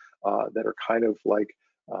cables that are kind of like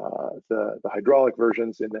the hydraulic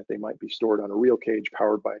versions, in that they might be stored on a reel cage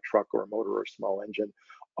powered by a truck or a motor or a small engine.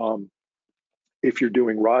 If you're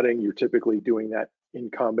doing rodding, you're typically doing that in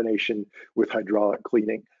combination with hydraulic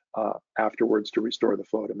cleaning afterwards to restore the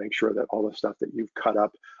flow, to make sure that all the stuff that you've cut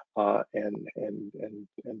up and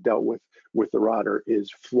dealt with the rodder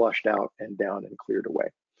is flushed out and down and cleared away.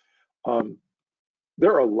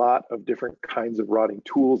 There are a lot of different kinds of rodding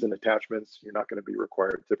tools and attachments. You're not going to be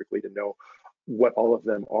required typically to know what all of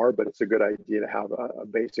them are, but it's a good idea to have a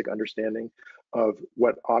basic understanding of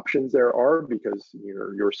what options there are, because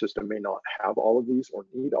your system may not have all of these or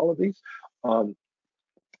need all of these.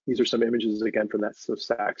 These are some images again from that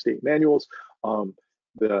SAC state manuals.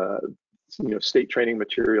 The state training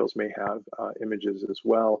materials may have images as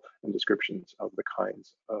well and descriptions of the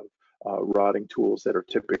kinds of rotting tools that are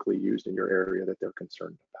typically used in your area that they're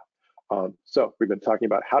concerned about. So we've been talking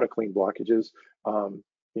about how to clean blockages.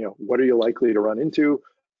 What are you likely to run into?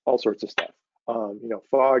 All sorts of stuff.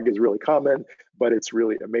 Fog is really common, but it's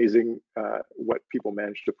really amazing what people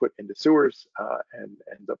manage to put into sewers and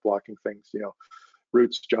end up blocking things.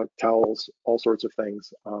 Roots, junk, towels, all sorts of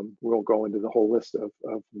things. We'll go into the whole list of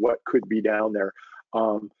what could be down there.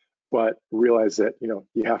 But realize that,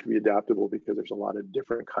 you have to be adaptable because there's a lot of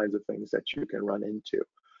different kinds of things that you can run into.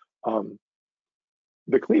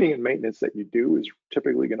 The cleaning and maintenance that you do is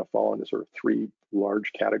typically going to fall into sort of three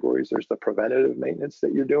large categories. There's the preventative maintenance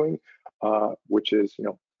that you're doing, which is,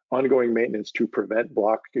 ongoing maintenance to prevent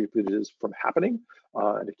blockages from happening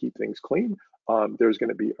and to keep things clean. There's going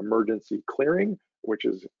to be emergency clearing, which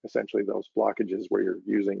is essentially those blockages where you're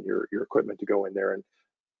using your equipment to go in there and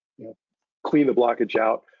clean the blockage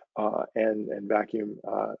out and vacuum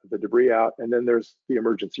the debris out. And then there's the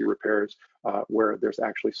emergency repairs where there's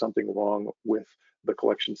actually something wrong with the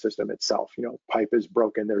collection system itself. Pipe is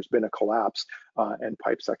broken, there's been a collapse, and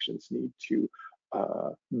pipe sections need to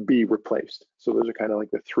be replaced. So those are kind of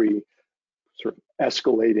like the three sort of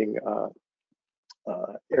escalating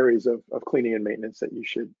areas of cleaning and maintenance that you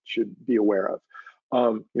should be aware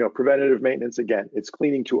of. Preventative maintenance, again, it's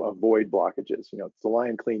cleaning to avoid blockages. It's the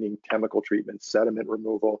line cleaning, chemical treatment, sediment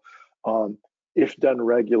removal. If done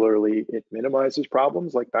regularly, it minimizes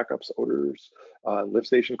problems like backups, odors, lift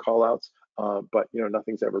station callouts. But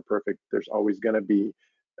nothing's ever perfect. There's always going to be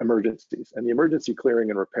emergencies, and the emergency clearing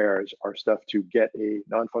and repairs are stuff to get a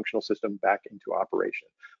non-functional system back into operation.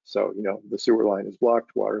 So the sewer line is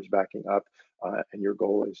blocked, water is backing up, and your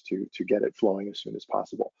goal is to get it flowing as soon as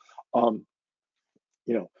possible.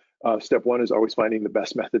 Step one is always finding the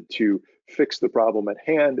best method to fix the problem at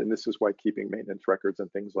hand, and this is why keeping maintenance records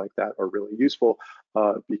and things like that are really useful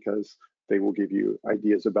because they will give you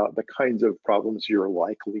ideas about the kinds of problems you're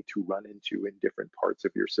likely to run into in different parts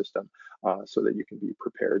of your system so that you can be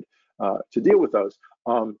prepared to deal with those.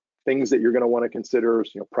 Things that you're going to want to consider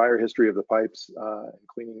is, prior history of the pipes and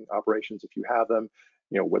cleaning operations if you have them,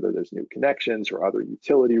 whether there's new connections or other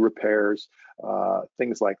utility repairs,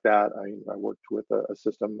 things like that. I worked with a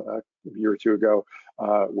system a year or two ago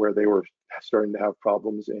where they were starting to have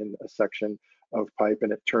problems in a section of pipe,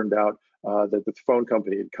 and it turned out that the phone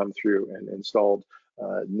company had come through and installed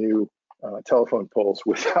new telephone poles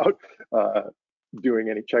without doing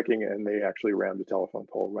any checking, and they actually rammed the telephone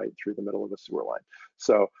pole right through the middle of the sewer line.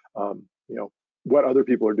 So, what other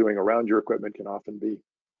people are doing around your equipment can often be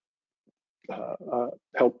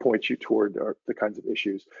help point you toward the kinds of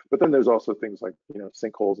issues. But then there's also things like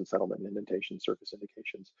sinkholes and settlement and indentation, surface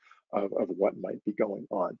indications of what might be going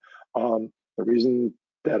on. The reason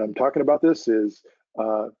that I'm talking about this is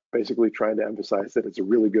basically trying to emphasize that it's a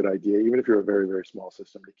really good idea, even if you're a very, very small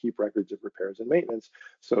system, to keep records of repairs and maintenance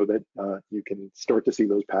so that you can start to see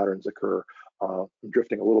those patterns occur. I'm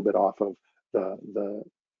drifting a little bit off of the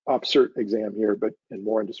OPCERT exam here, and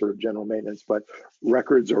more into sort of general maintenance, but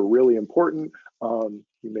records are really important. You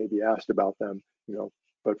may be asked about them,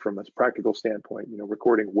 but from a practical standpoint,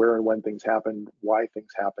 recording where and when things happened, why things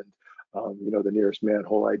happened, the nearest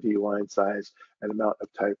manhole ID, line size, and amount of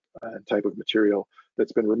type of material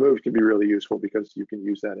that's been removed can be really useful because you can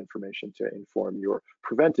use that information to inform your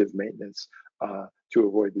preventive maintenance to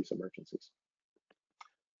avoid these emergencies.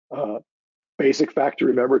 Basic fact to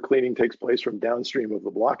remember: cleaning takes place from downstream of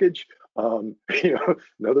the blockage.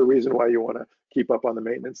 Another reason why you want to keep up on the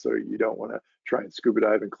maintenance, so you don't want to try and scuba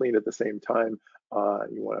dive and clean at the same time.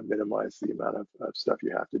 You want to minimize the amount of stuff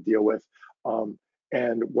you have to deal with.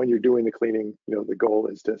 And when you're doing the cleaning, the goal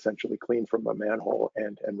is to essentially clean from a manhole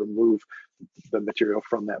and remove the material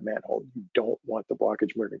from that manhole. You don't want the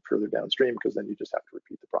blockage moving further downstream because then you just have to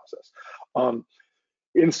repeat the process.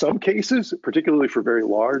 In some cases, particularly for very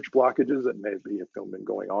large blockages that maybe have been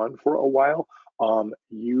going on for a while,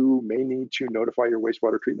 you may need to notify your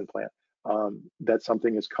wastewater treatment plant that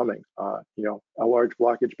something is coming. A large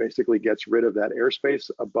blockage basically gets rid of that airspace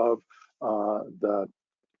above the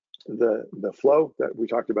flow that we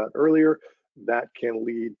talked about earlier. That can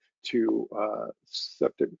lead to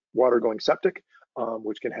water going septic,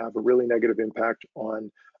 which can have a really negative impact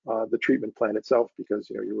on the treatment plant itself, because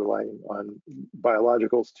you're relying on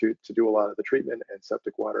biologicals to do a lot of the treatment, and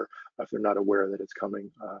septic water, if they're not aware that it's coming,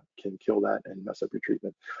 can kill that and mess up your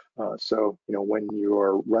treatment. So when you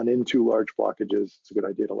are run into large blockages, it's a good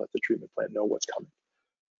idea to let the treatment plant know what's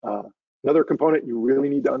coming. Another component you really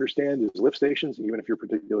need to understand is lift stations, even if your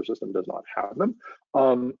particular system does not have them.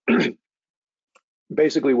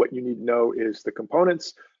 Basically, what you need to know is the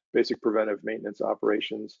components basic preventive maintenance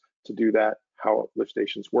operations to do that, how lift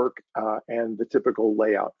stations work, and the typical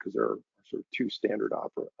layout, because there are sort of two standard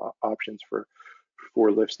options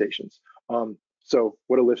for lift stations. So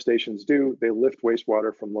what do lift stations do? They lift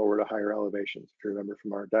wastewater from lower to higher elevations. If you remember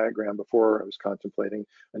from our diagram before, I was contemplating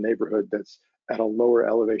a neighborhood that's at a lower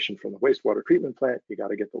elevation from the wastewater treatment plant. You got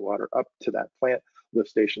to get the water up to that plant. Lift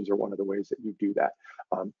stations are one of the ways that you do that,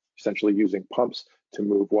 essentially using pumps to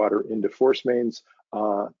move water into force mains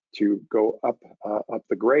to go up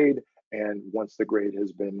the grade. And once the grade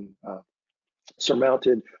has been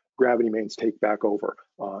surmounted, gravity mains take back over,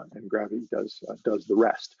 and gravity does the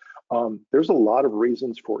rest. There's a lot of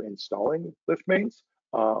reasons for installing lift mains.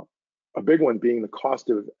 A big one being the cost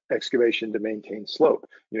of excavation to maintain slope.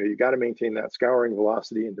 You got to maintain that scouring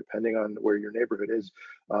velocity, and depending on where your neighborhood is,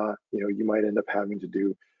 you might end up having to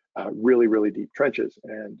do really, really deep trenches.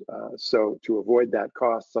 And so to avoid that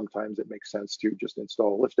cost, sometimes it makes sense to just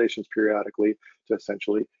install lift stations periodically to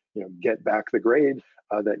essentially, get back the grade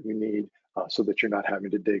that you need so that you're not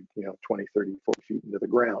having to dig, 20, 30, 40 feet into the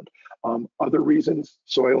ground. Other reasons,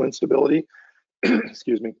 soil instability,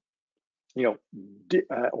 excuse me,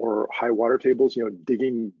 or high water tables,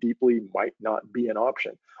 digging deeply might not be an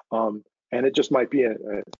option. And it just might be a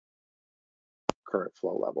current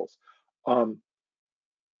flow levels.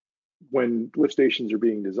 When lift stations are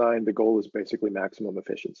being designed, the goal is basically maximum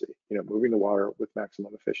efficiency, moving the water with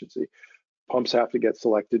maximum efficiency. Pumps have to get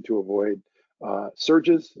selected to avoid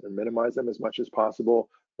surges and minimize them as much as possible.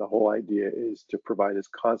 The whole idea is to provide as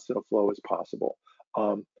constant a flow as possible.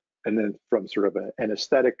 And then from sort of an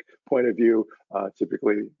aesthetic point of view,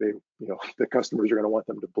 typically the customers are going to want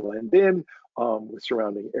them to blend in with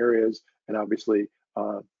surrounding areas. And obviously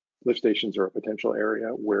lift stations are a potential area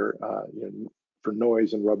where, for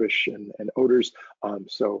noise and rubbish and odors.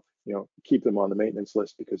 So, keep them on the maintenance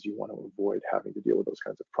list because you want to avoid having to deal with those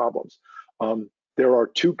kinds of problems. There are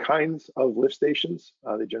two kinds of lift stations.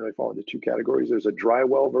 They generally fall into two categories. There's a dry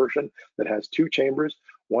well version that has two chambers.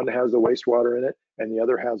 One has the wastewater in it, and the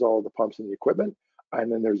other has all of the pumps and the equipment.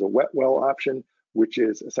 And then there's a wet well option, which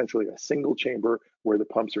is essentially a single chamber where the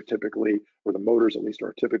pumps are typically, or the motors at least,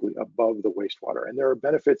 are typically above the wastewater. And there are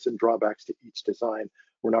benefits and drawbacks to each design.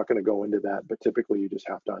 We're not going to go into that, but typically you just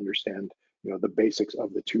have to understand, the basics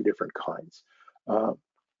of the two different kinds of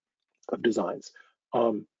designs.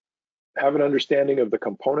 Have an understanding of the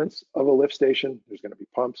components of a lift station. There's going to be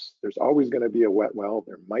pumps. There's always going to be a wet well.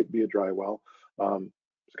 There might be a dry well.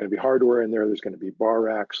 There's going to be hardware in there. There's going to be bar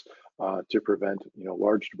racks to prevent,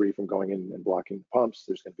 large debris from going in and blocking the pumps.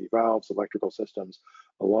 There's going to be valves, electrical systems,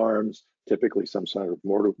 alarms, typically some sort of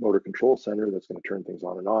motor control center that's going to turn things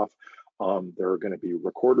on and off. There are going to be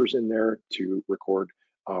recorders in there to record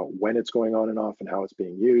when it's going on and off and how it's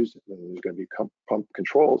being used. And then there's going to be pump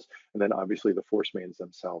controls, and then obviously the force mains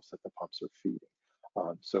themselves that the pumps are feeding.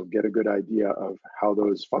 So get a good idea of how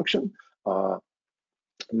those function, know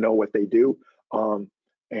what they do,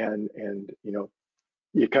 and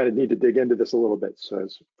you kind of need to dig into this a little bit. So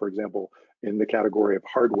as, for example, in the category of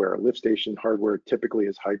hardware, lift station hardware typically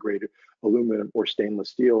is high-grade aluminum or stainless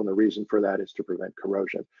steel, and the reason for that is to prevent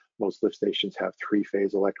corrosion. Most lift stations have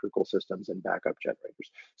three-phase electrical systems and backup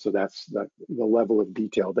generators. So that's the level of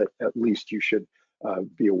detail that at least you should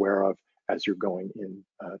be aware of as you're going in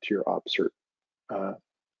to your OPCERT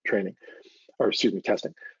training, or excuse me,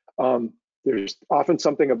 testing. There's often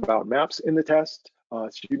something about maps in the test.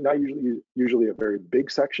 It's not usually a very big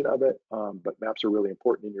section of it, but maps are really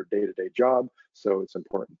important in your day-to-day job, so it's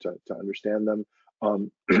important to understand them.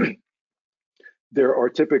 There are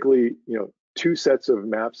typically, two sets of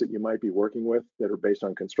maps that you might be working with that are based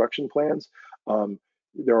on construction plans.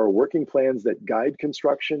 There are working plans that guide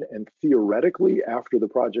construction, and theoretically, after the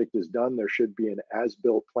project is done, there should be an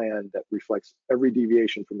as-built plan that reflects every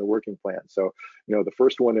deviation from the working plan. So, the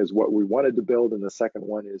first one is what we wanted to build, and the second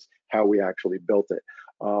one is how we actually built it.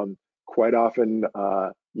 Quite often,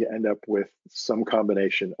 you end up with some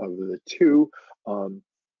combination of the two. The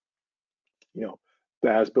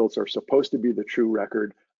as-builts are supposed to be the true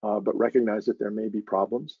record, but recognize that there may be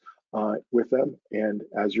problems with them. And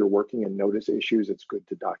as you're working and notice issues, it's good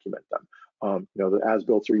to document them. The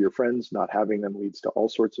as-builts are your friends. Not having them leads to all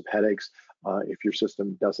sorts of headaches. If your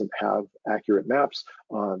system doesn't have accurate maps,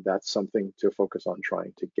 that's something to focus on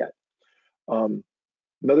trying to get.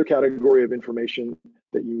 Another category of information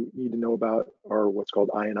that you need to know about are what's called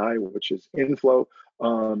I&I, which is inflow,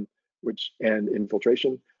 and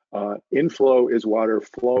infiltration. Inflow is water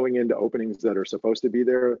flowing into openings that are supposed to be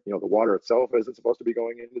there. The water itself isn't supposed to be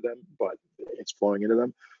going into them, but it's flowing into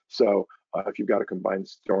them. So If you've got a combined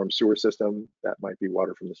storm sewer system, that might be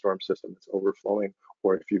water from the storm system that's overflowing,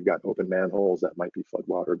 or if you've got open manholes, that might be flood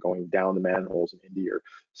water going down the manholes and into your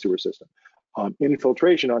sewer system.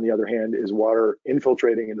 Infiltration, on the other hand, is water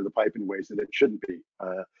infiltrating into the pipe in ways that it shouldn't be.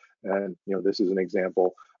 And this is an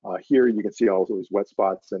example. Here you can see all those wet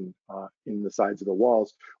spots and in the sides of the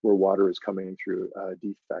walls where water is coming through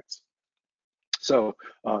defects. So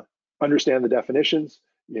understand the definitions.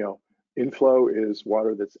 Inflow is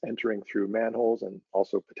water that's entering through manholes and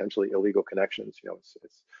also potentially illegal connections.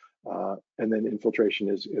 And then infiltration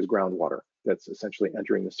is groundwater that's essentially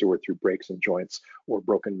entering the sewer through breaks and joints or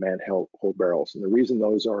broken manhole barrels. And the reason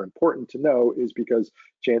those are important to know is because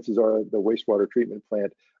chances are the wastewater treatment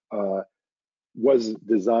plant was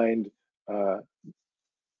designed,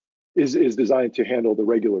 is designed to handle the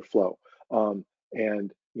regular flow.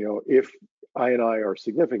 And if I&I are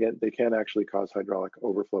significant, they can actually cause hydraulic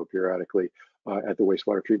overflow periodically at the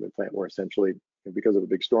wastewater treatment plant, where essentially, because of a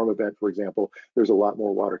big storm event, for example, there's a lot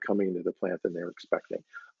more water coming into the plant than they're expecting.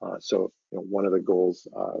 So one of the goals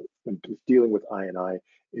when dealing with I&I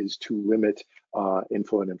is to limit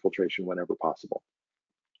inflow and infiltration whenever possible.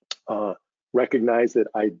 Recognize that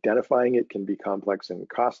identifying it can be complex and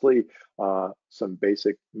costly. Some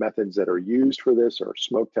basic methods that are used for this are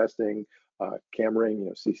smoke testing,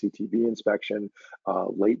 cammering, CCTV inspection,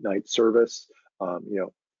 late night service,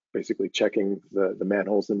 basically checking the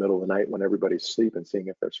manholes in the middle of the night when everybody's asleep and seeing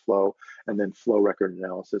if there's flow, and then flow record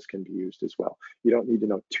analysis can be used as well. You don't need to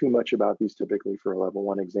know too much about these typically for a level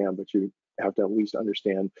 1 exam, but you have to at least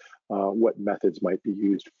understand what methods might be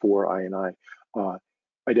used for I&I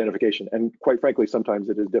identification. And quite frankly, sometimes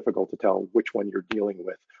it is difficult to tell which one you're dealing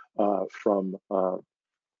with from the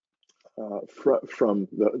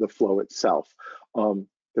flow itself.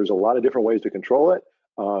 There's a lot of different ways to control it.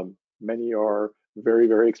 Many are very,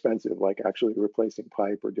 very expensive, like actually replacing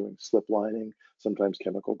pipe or doing slip lining, sometimes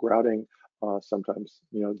chemical grouting, sometimes,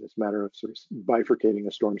 this matter of sort of bifurcating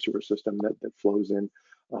a storm sewer system that flows in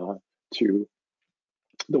to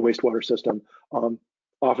the wastewater system.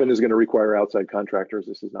 Often is going to require outside contractors.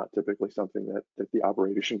 This is not typically something that the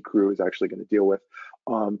operation crew is actually going to deal with.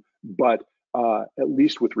 But at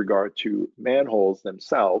least with regard to manholes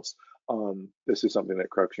themselves, this is something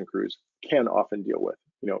that correction crews can often deal with,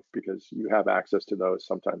 because you have access to those.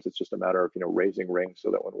 Sometimes it's just a matter of, raising rings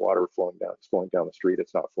so that when water is flowing down the street,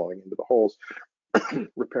 it's not flowing into the holes,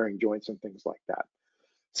 repairing joints and things like that.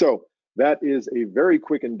 So that is a very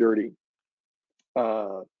quick and dirty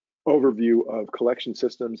overview of collection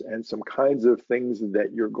systems and some kinds of things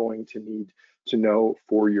that you're going to need to know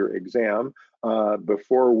for your exam.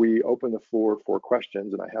 Before we open the floor for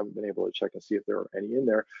questions, and I haven't been able to check and see if there are any in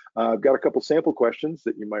there, I've got a couple sample questions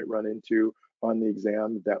that you might run into on the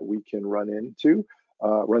exam that we can run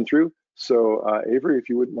through. So Avery, if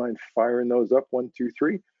you wouldn't mind firing those up, 1, 2,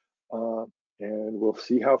 3, and we'll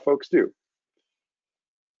see how folks do.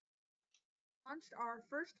 Launched our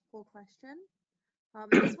first poll question.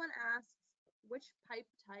 This one asks, which pipe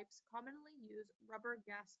types commonly use rubber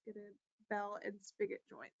gasketed bell and spigot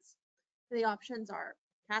joints? The options are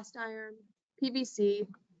cast iron, PVC,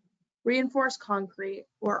 reinforced concrete,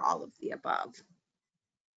 or all of the above.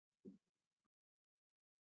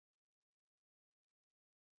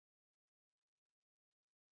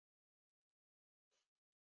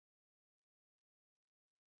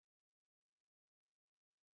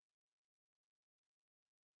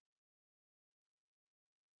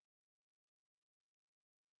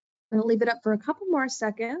 I'm going to leave it up for a couple more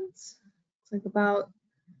seconds. Looks like about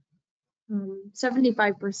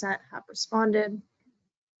 75% have responded.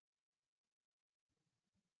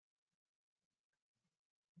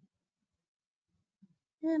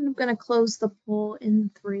 And I'm going to close the poll in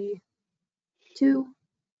 3, 2,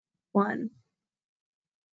 1.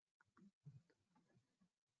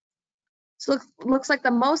 So looks like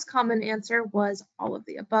the most common answer was all of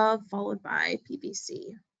the above, followed by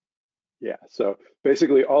PVC. Yeah, so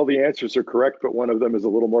basically all the answers are correct, but one of them is a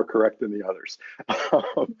little more correct than the others.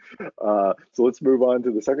 So let's move on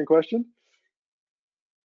to the second question.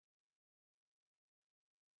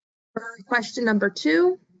 For question number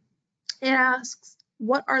 2, it asks,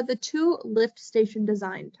 what are the 2 lift station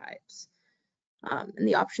design types? And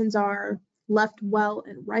the options are left well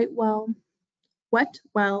and right well, wet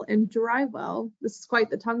well and dry well. This is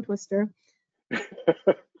quite the tongue twister.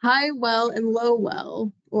 High well and low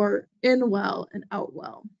well, or in well and out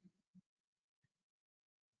well.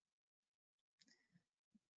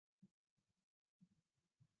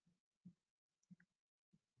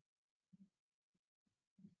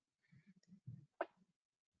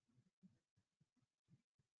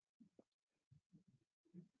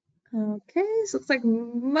 Okay, so it looks like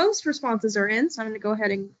most responses are in, so I'm going to go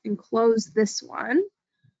ahead and close this one.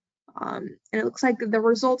 And it looks like the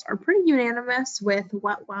results are pretty unanimous with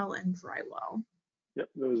wet well and dry well. Yep,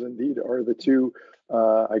 those indeed are the two.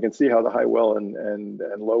 I can see how the high well and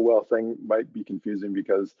low well thing might be confusing,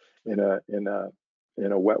 because in a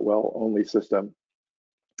wet well only system,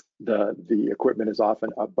 the equipment is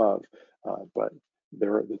often above, but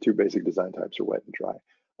there are the two basic design types are wet and dry.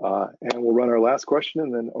 And we'll run our last question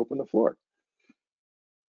and then open the floor.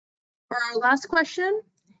 For our last question,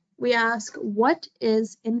 we ask, what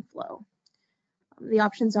is inflow? The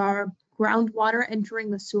options are groundwater entering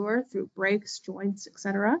the sewer through breaks, joints,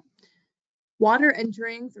 etc. Water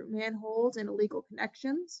entering through manholes and illegal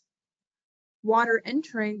connections. Water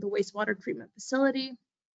entering the wastewater treatment facility,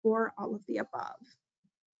 or all of the above.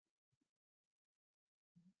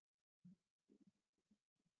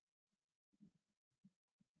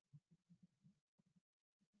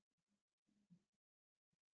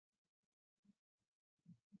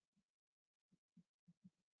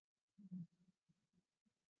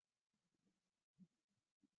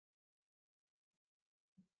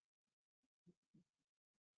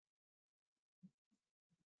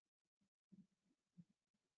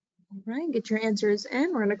 All right, get your answers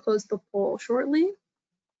in. We're going to close the poll shortly.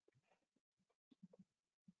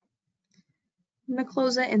 I'm going to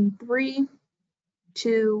close it in 3,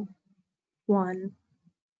 2, 1.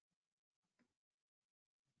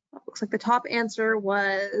 Looks like the top answer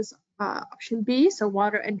was option B, so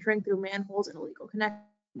water entering through manholes and illegal connections.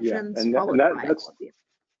 Yeah,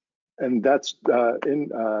 and that's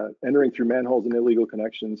entering through manholes and illegal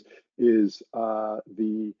connections is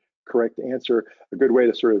the correct answer. A good way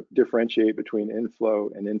to sort of differentiate between inflow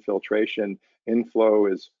and infiltration. Inflow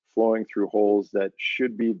is flowing through holes that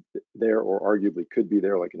should be there or arguably could be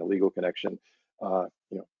there, like an illegal connection.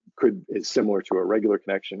 Is similar to a regular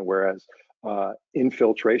connection, whereas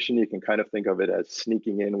infiltration, you can kind of think of it as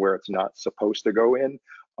sneaking in where it's not supposed to go in.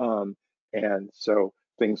 And so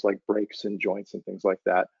things like breaks and joints and things like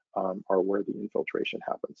that are where the infiltration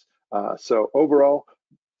happens. So overall,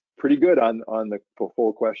 pretty good on the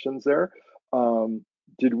poll questions there.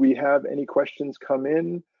 Did we have any questions come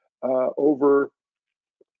in over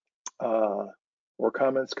or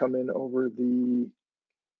comments come in over the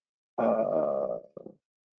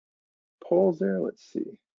polls there? Let's see.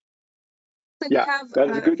 Yeah, we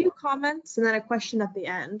have a few comments and then a question at the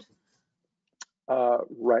end.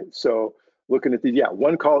 Right. So looking at the,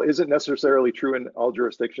 one call isn't necessarily true in all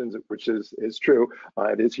jurisdictions, which is true.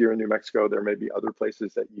 It is here in New Mexico. There may be other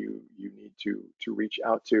places that you need to reach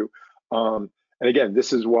out to. And again,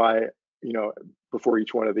 this is why, before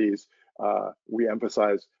each one of these, we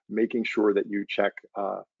emphasize making sure that you check,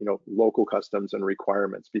 local customs and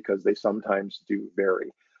requirements, because they sometimes do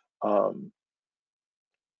vary.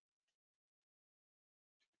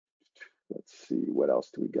 Let's see, what else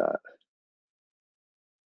do we got?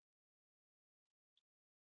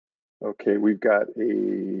 Okay, we've got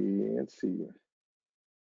let's see.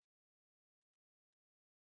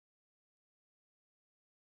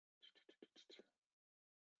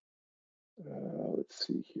 Let's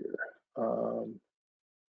see here.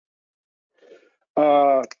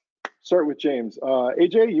 Start with James.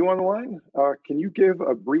 AJ, you on the line? Can you give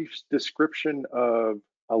a brief description of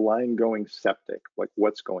a line going septic, like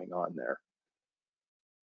what's going on there?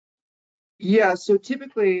 Yeah, so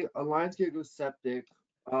typically a line's gonna go septic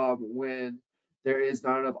when there is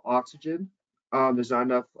not enough oxygen. There's not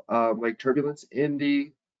enough like turbulence in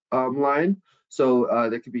the line. So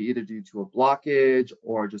that could be either due to a blockage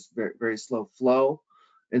or just very, very slow flow.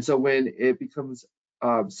 And so when it becomes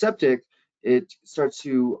septic, it starts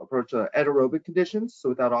to approach anaerobic conditions, so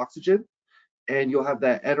without oxygen. And you'll have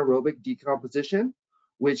that anaerobic decomposition,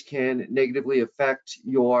 which can negatively affect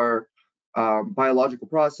your biological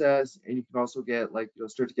process, and you can also get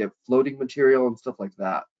start to get floating material and stuff like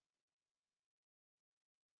that.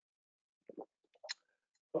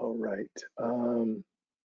 All right.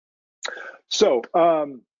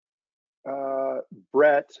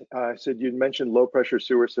 Brett said you'd mentioned low pressure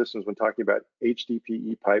sewer systems when talking about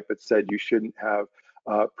HDPE pipe, but said you shouldn't have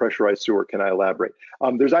pressurized sewer. Can I elaborate?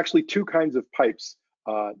 There's actually two kinds of pipes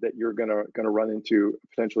that you're gonna run into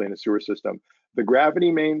potentially in a sewer system. The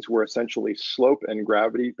gravity mains, where essentially slope and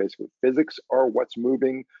gravity, basically physics, are what's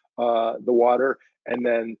moving the water, and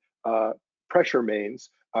then pressure mains,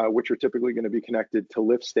 which are typically going to be connected to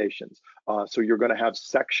lift stations. So you're going to have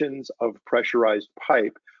sections of pressurized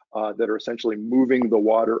pipe that are essentially moving the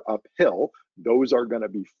water uphill. Those are going to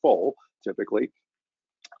be full typically.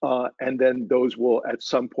 And then those will at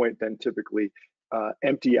some point then typically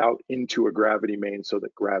empty out into a gravity main so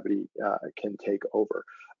that gravity can take over.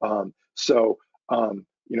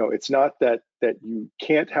 You know, it's not that you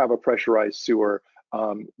can't have a pressurized sewer.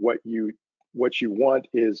 What you want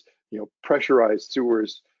is, you know, pressurized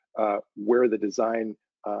sewers where the design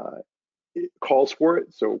it calls for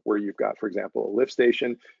it. So where you've got, for example, a lift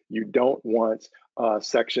station, you don't want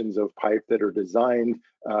sections of pipe that are designed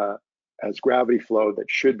as gravity flow that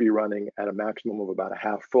should be running at a maximum of about a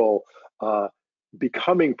half full,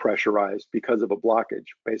 becoming pressurized because of a blockage.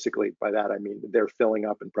 Basically, by that I mean they're filling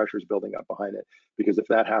up and pressure's building up behind it. Because if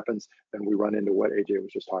that happens, then we run into what AJ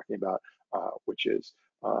was just talking about, which is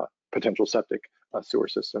potential septic sewer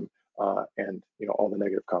system and, you know, all the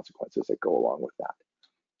negative consequences that go along with that.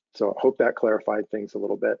 So I hope that clarified things a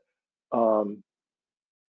little bit.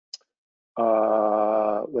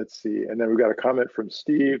 Let's see, and then we've got a comment from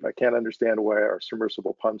Steve. I can't understand why our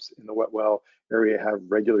submersible pumps in the wet well area have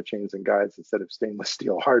regular chains and guides instead of stainless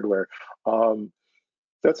steel hardware.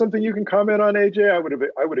 That's something you can comment on, AJ.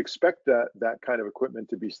 I would expect that kind of equipment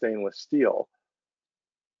to be stainless steel.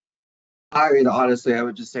 I mean, honestly, I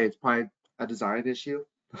would just say it's probably a design issue.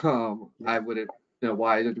 I wouldn't know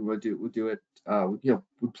why would do it. You know,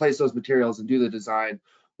 would place those materials and do the design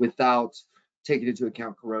without taking into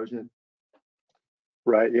account corrosion.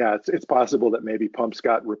 Right. Yeah, it's possible that maybe pumps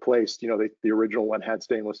got replaced. You know, the original one had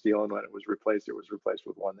stainless steel, and when it was replaced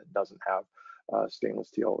with one that doesn't have stainless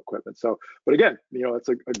steel equipment. So, but again, you know, it's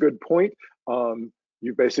a good point.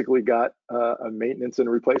 You basically got a maintenance and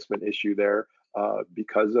replacement issue there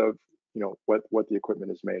because of, you know, what the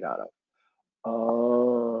equipment is made out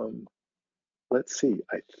of. Let's see.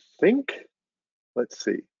 Let's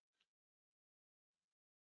see.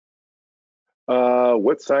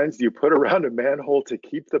 What signs do you put around a manhole to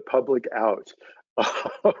keep the public out?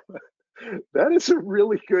 That is a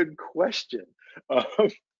really good question. I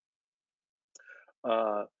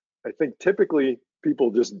think typically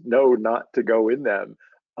people just know not to go in them.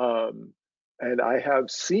 And I have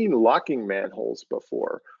seen locking manholes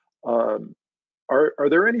before. Are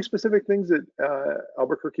there any specific things that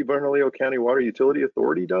Albuquerque-Bernalillo County Water Utility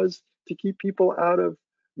Authority does to keep people out of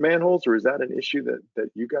manholes, or is that an issue that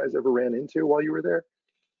you guys ever ran into while you were there?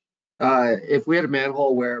 If we had a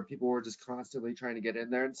manhole where people were just constantly trying to get in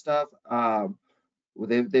there and stuff,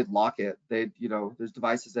 they'd lock it. You know, there's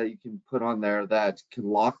devices that you can put on there that can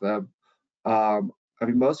lock them. I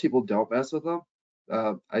mean, most people don't mess with them.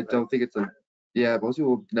 I don't think it's most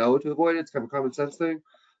people know to avoid it. It's kind of a common sense thing.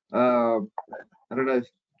 I don't know if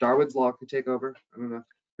Darwin's law could take over. I don't know.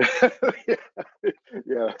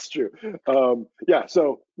 Yeah, that's true. Yeah,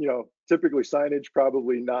 so, you know, typically signage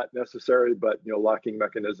probably not necessary, but, you know, locking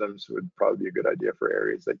mechanisms would probably be a good idea for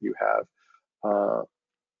areas that you have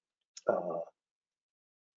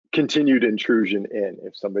continued intrusion in,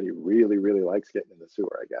 if somebody really likes getting in the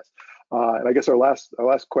sewer, I guess. And I guess our last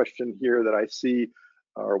question here that I see,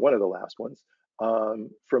 or one of the last ones,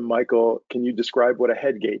 from Michael, can you describe what a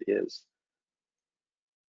head gate is?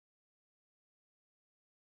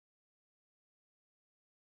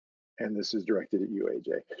 And this is directed at you,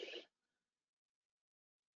 AJ.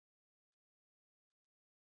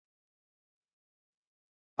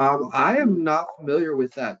 I am not familiar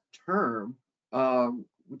with that term.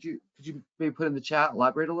 Could you maybe put in the chat,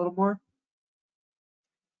 elaborate a little more?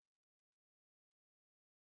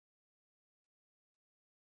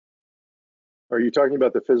 Are you talking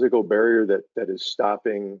about the physical barrier that is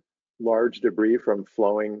stopping large debris from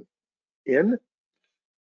flowing in?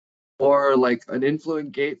 Or like an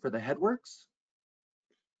influent gate for the headworks?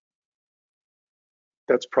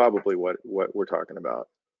 That's probably what we're talking about,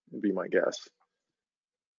 would be my guess.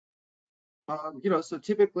 You know, so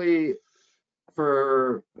typically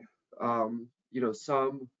for you know,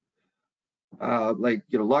 some like,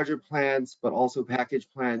 you know, larger plants, but also package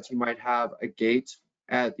plants, you might have a gate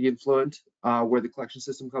at the influent where the collection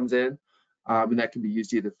system comes in, and that can be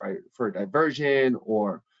used either for diversion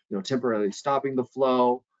or, you know, temporarily stopping the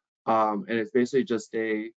flow. And it's basically just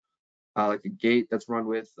a like a gate that's run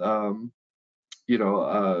with you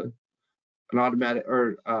know, an automatic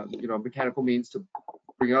or you know, mechanical means to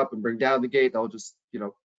bring up and bring down the gate. That'll just, you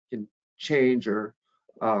know, can change or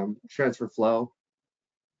transfer flow,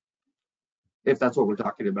 if that's what we're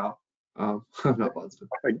talking about. I'm not positive.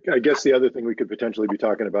 I guess the other thing we could potentially be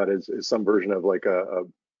talking about is some version of like a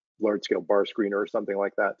large scale bar screener or something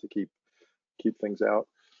like that to keep things out.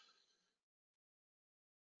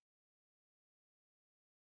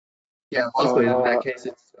 Yeah, mostly in that case,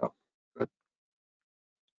 it's.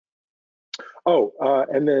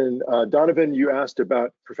 And then Donovan, you asked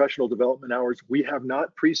about professional development hours. We have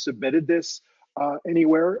not pre-submitted this.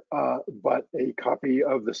 anywhere, but a copy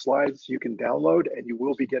of the slides you can download, and you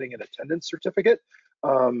will be getting an attendance certificate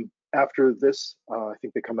after this. I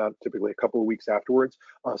think they come out typically a couple of weeks afterwards,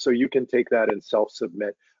 so you can take that and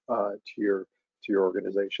self-submit to your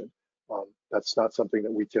organization. That's not something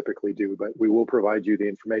that we typically do, but we will provide you the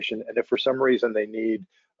information. And if for some reason they need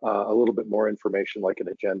a little bit more information, like an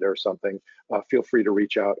agenda or something, feel free to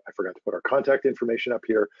reach out. I forgot to put our contact information up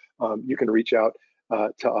here. You can reach out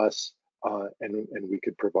to us, and we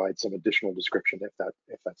could provide some additional description if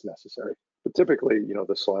that's necessary. But typically, you know,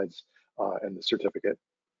 the slides and the certificate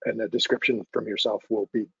and the description from yourself will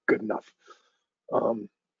be good enough.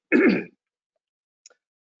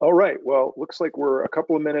 All right, well, looks like we're a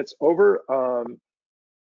couple of minutes over.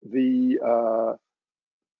 The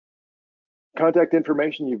contact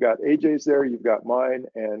information, you've got AJ's there, you've got mine,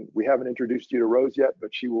 and we haven't introduced you to Rose yet, but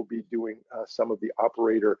she will be doing some of the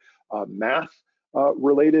operator math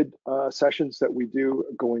related sessions that we do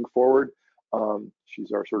going forward.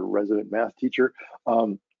 She's our sort of resident math teacher.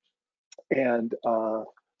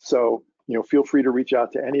 So, you know, feel free to reach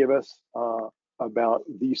out to any of us about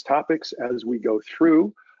these topics as we go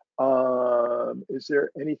through. Is there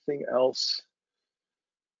anything else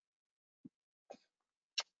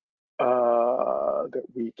that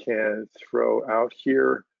we can throw out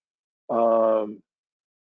here? How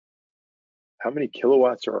many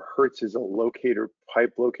kilowatts or hertz is a locator,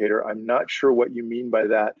 pipe locator? I'm not sure what you mean by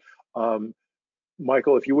that.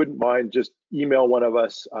 Michael, if you wouldn't mind, just email one of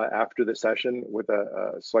us after the session with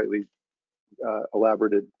a slightly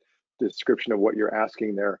elaborated description of what you're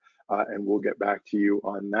asking there, and we'll get back to you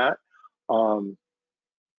on that.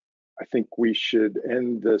 I think we should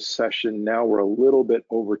end the session now. We're a little bit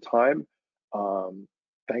over time.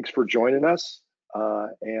 Thanks for joining us,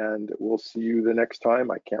 and we'll see you the next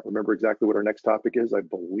time. I can't remember exactly what our next topic is. I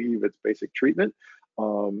believe it's basic treatment,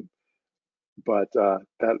 but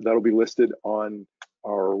that'll be listed on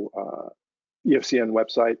our EFCN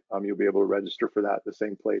website. You'll be able to register for that, the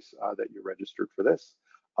same place that you registered for this.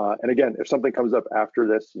 And again, if something comes up after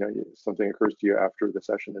this, you know, something occurs to you after the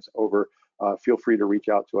session is over, feel free to reach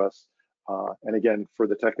out to us. And again, for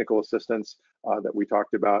the technical assistance that we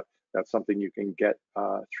talked about, that's something you can get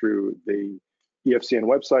through the EFCN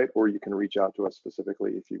website, or you can reach out to us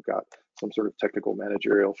specifically if you've got some sort of technical,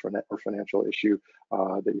 managerial, or financial issue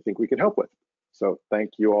that you think we can help with. So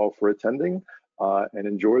thank you all for attending, and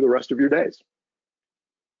enjoy the rest of your days.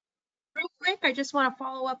 Real quick, I just want to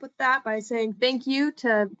follow up with that by saying thank you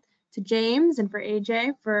to James and for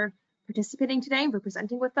AJ for participating today and for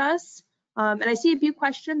presenting with us. And I see a few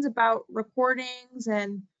questions about recordings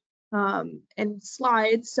and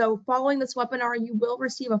slides. So following this webinar, you will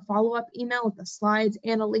receive a follow-up email with the slides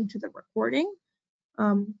and a link to the recording.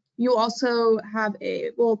 You also have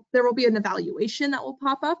there will be an evaluation that will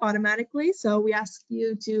pop up automatically. So we ask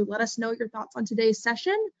you to let us know your thoughts on today's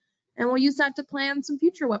session, and we'll use that to plan some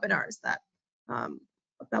future webinars that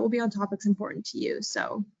will be on topics important to you.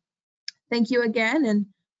 So thank you again. And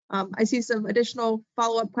I see some additional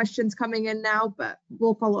follow-up questions coming in now, but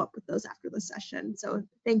we'll follow up with those after the session. So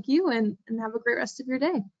thank you, and have a great rest of your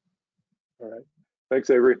day. All right. Thanks,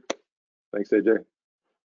 Avery. Thanks, AJ.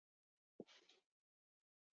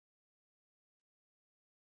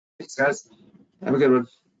 Thanks, guys. Have a good one.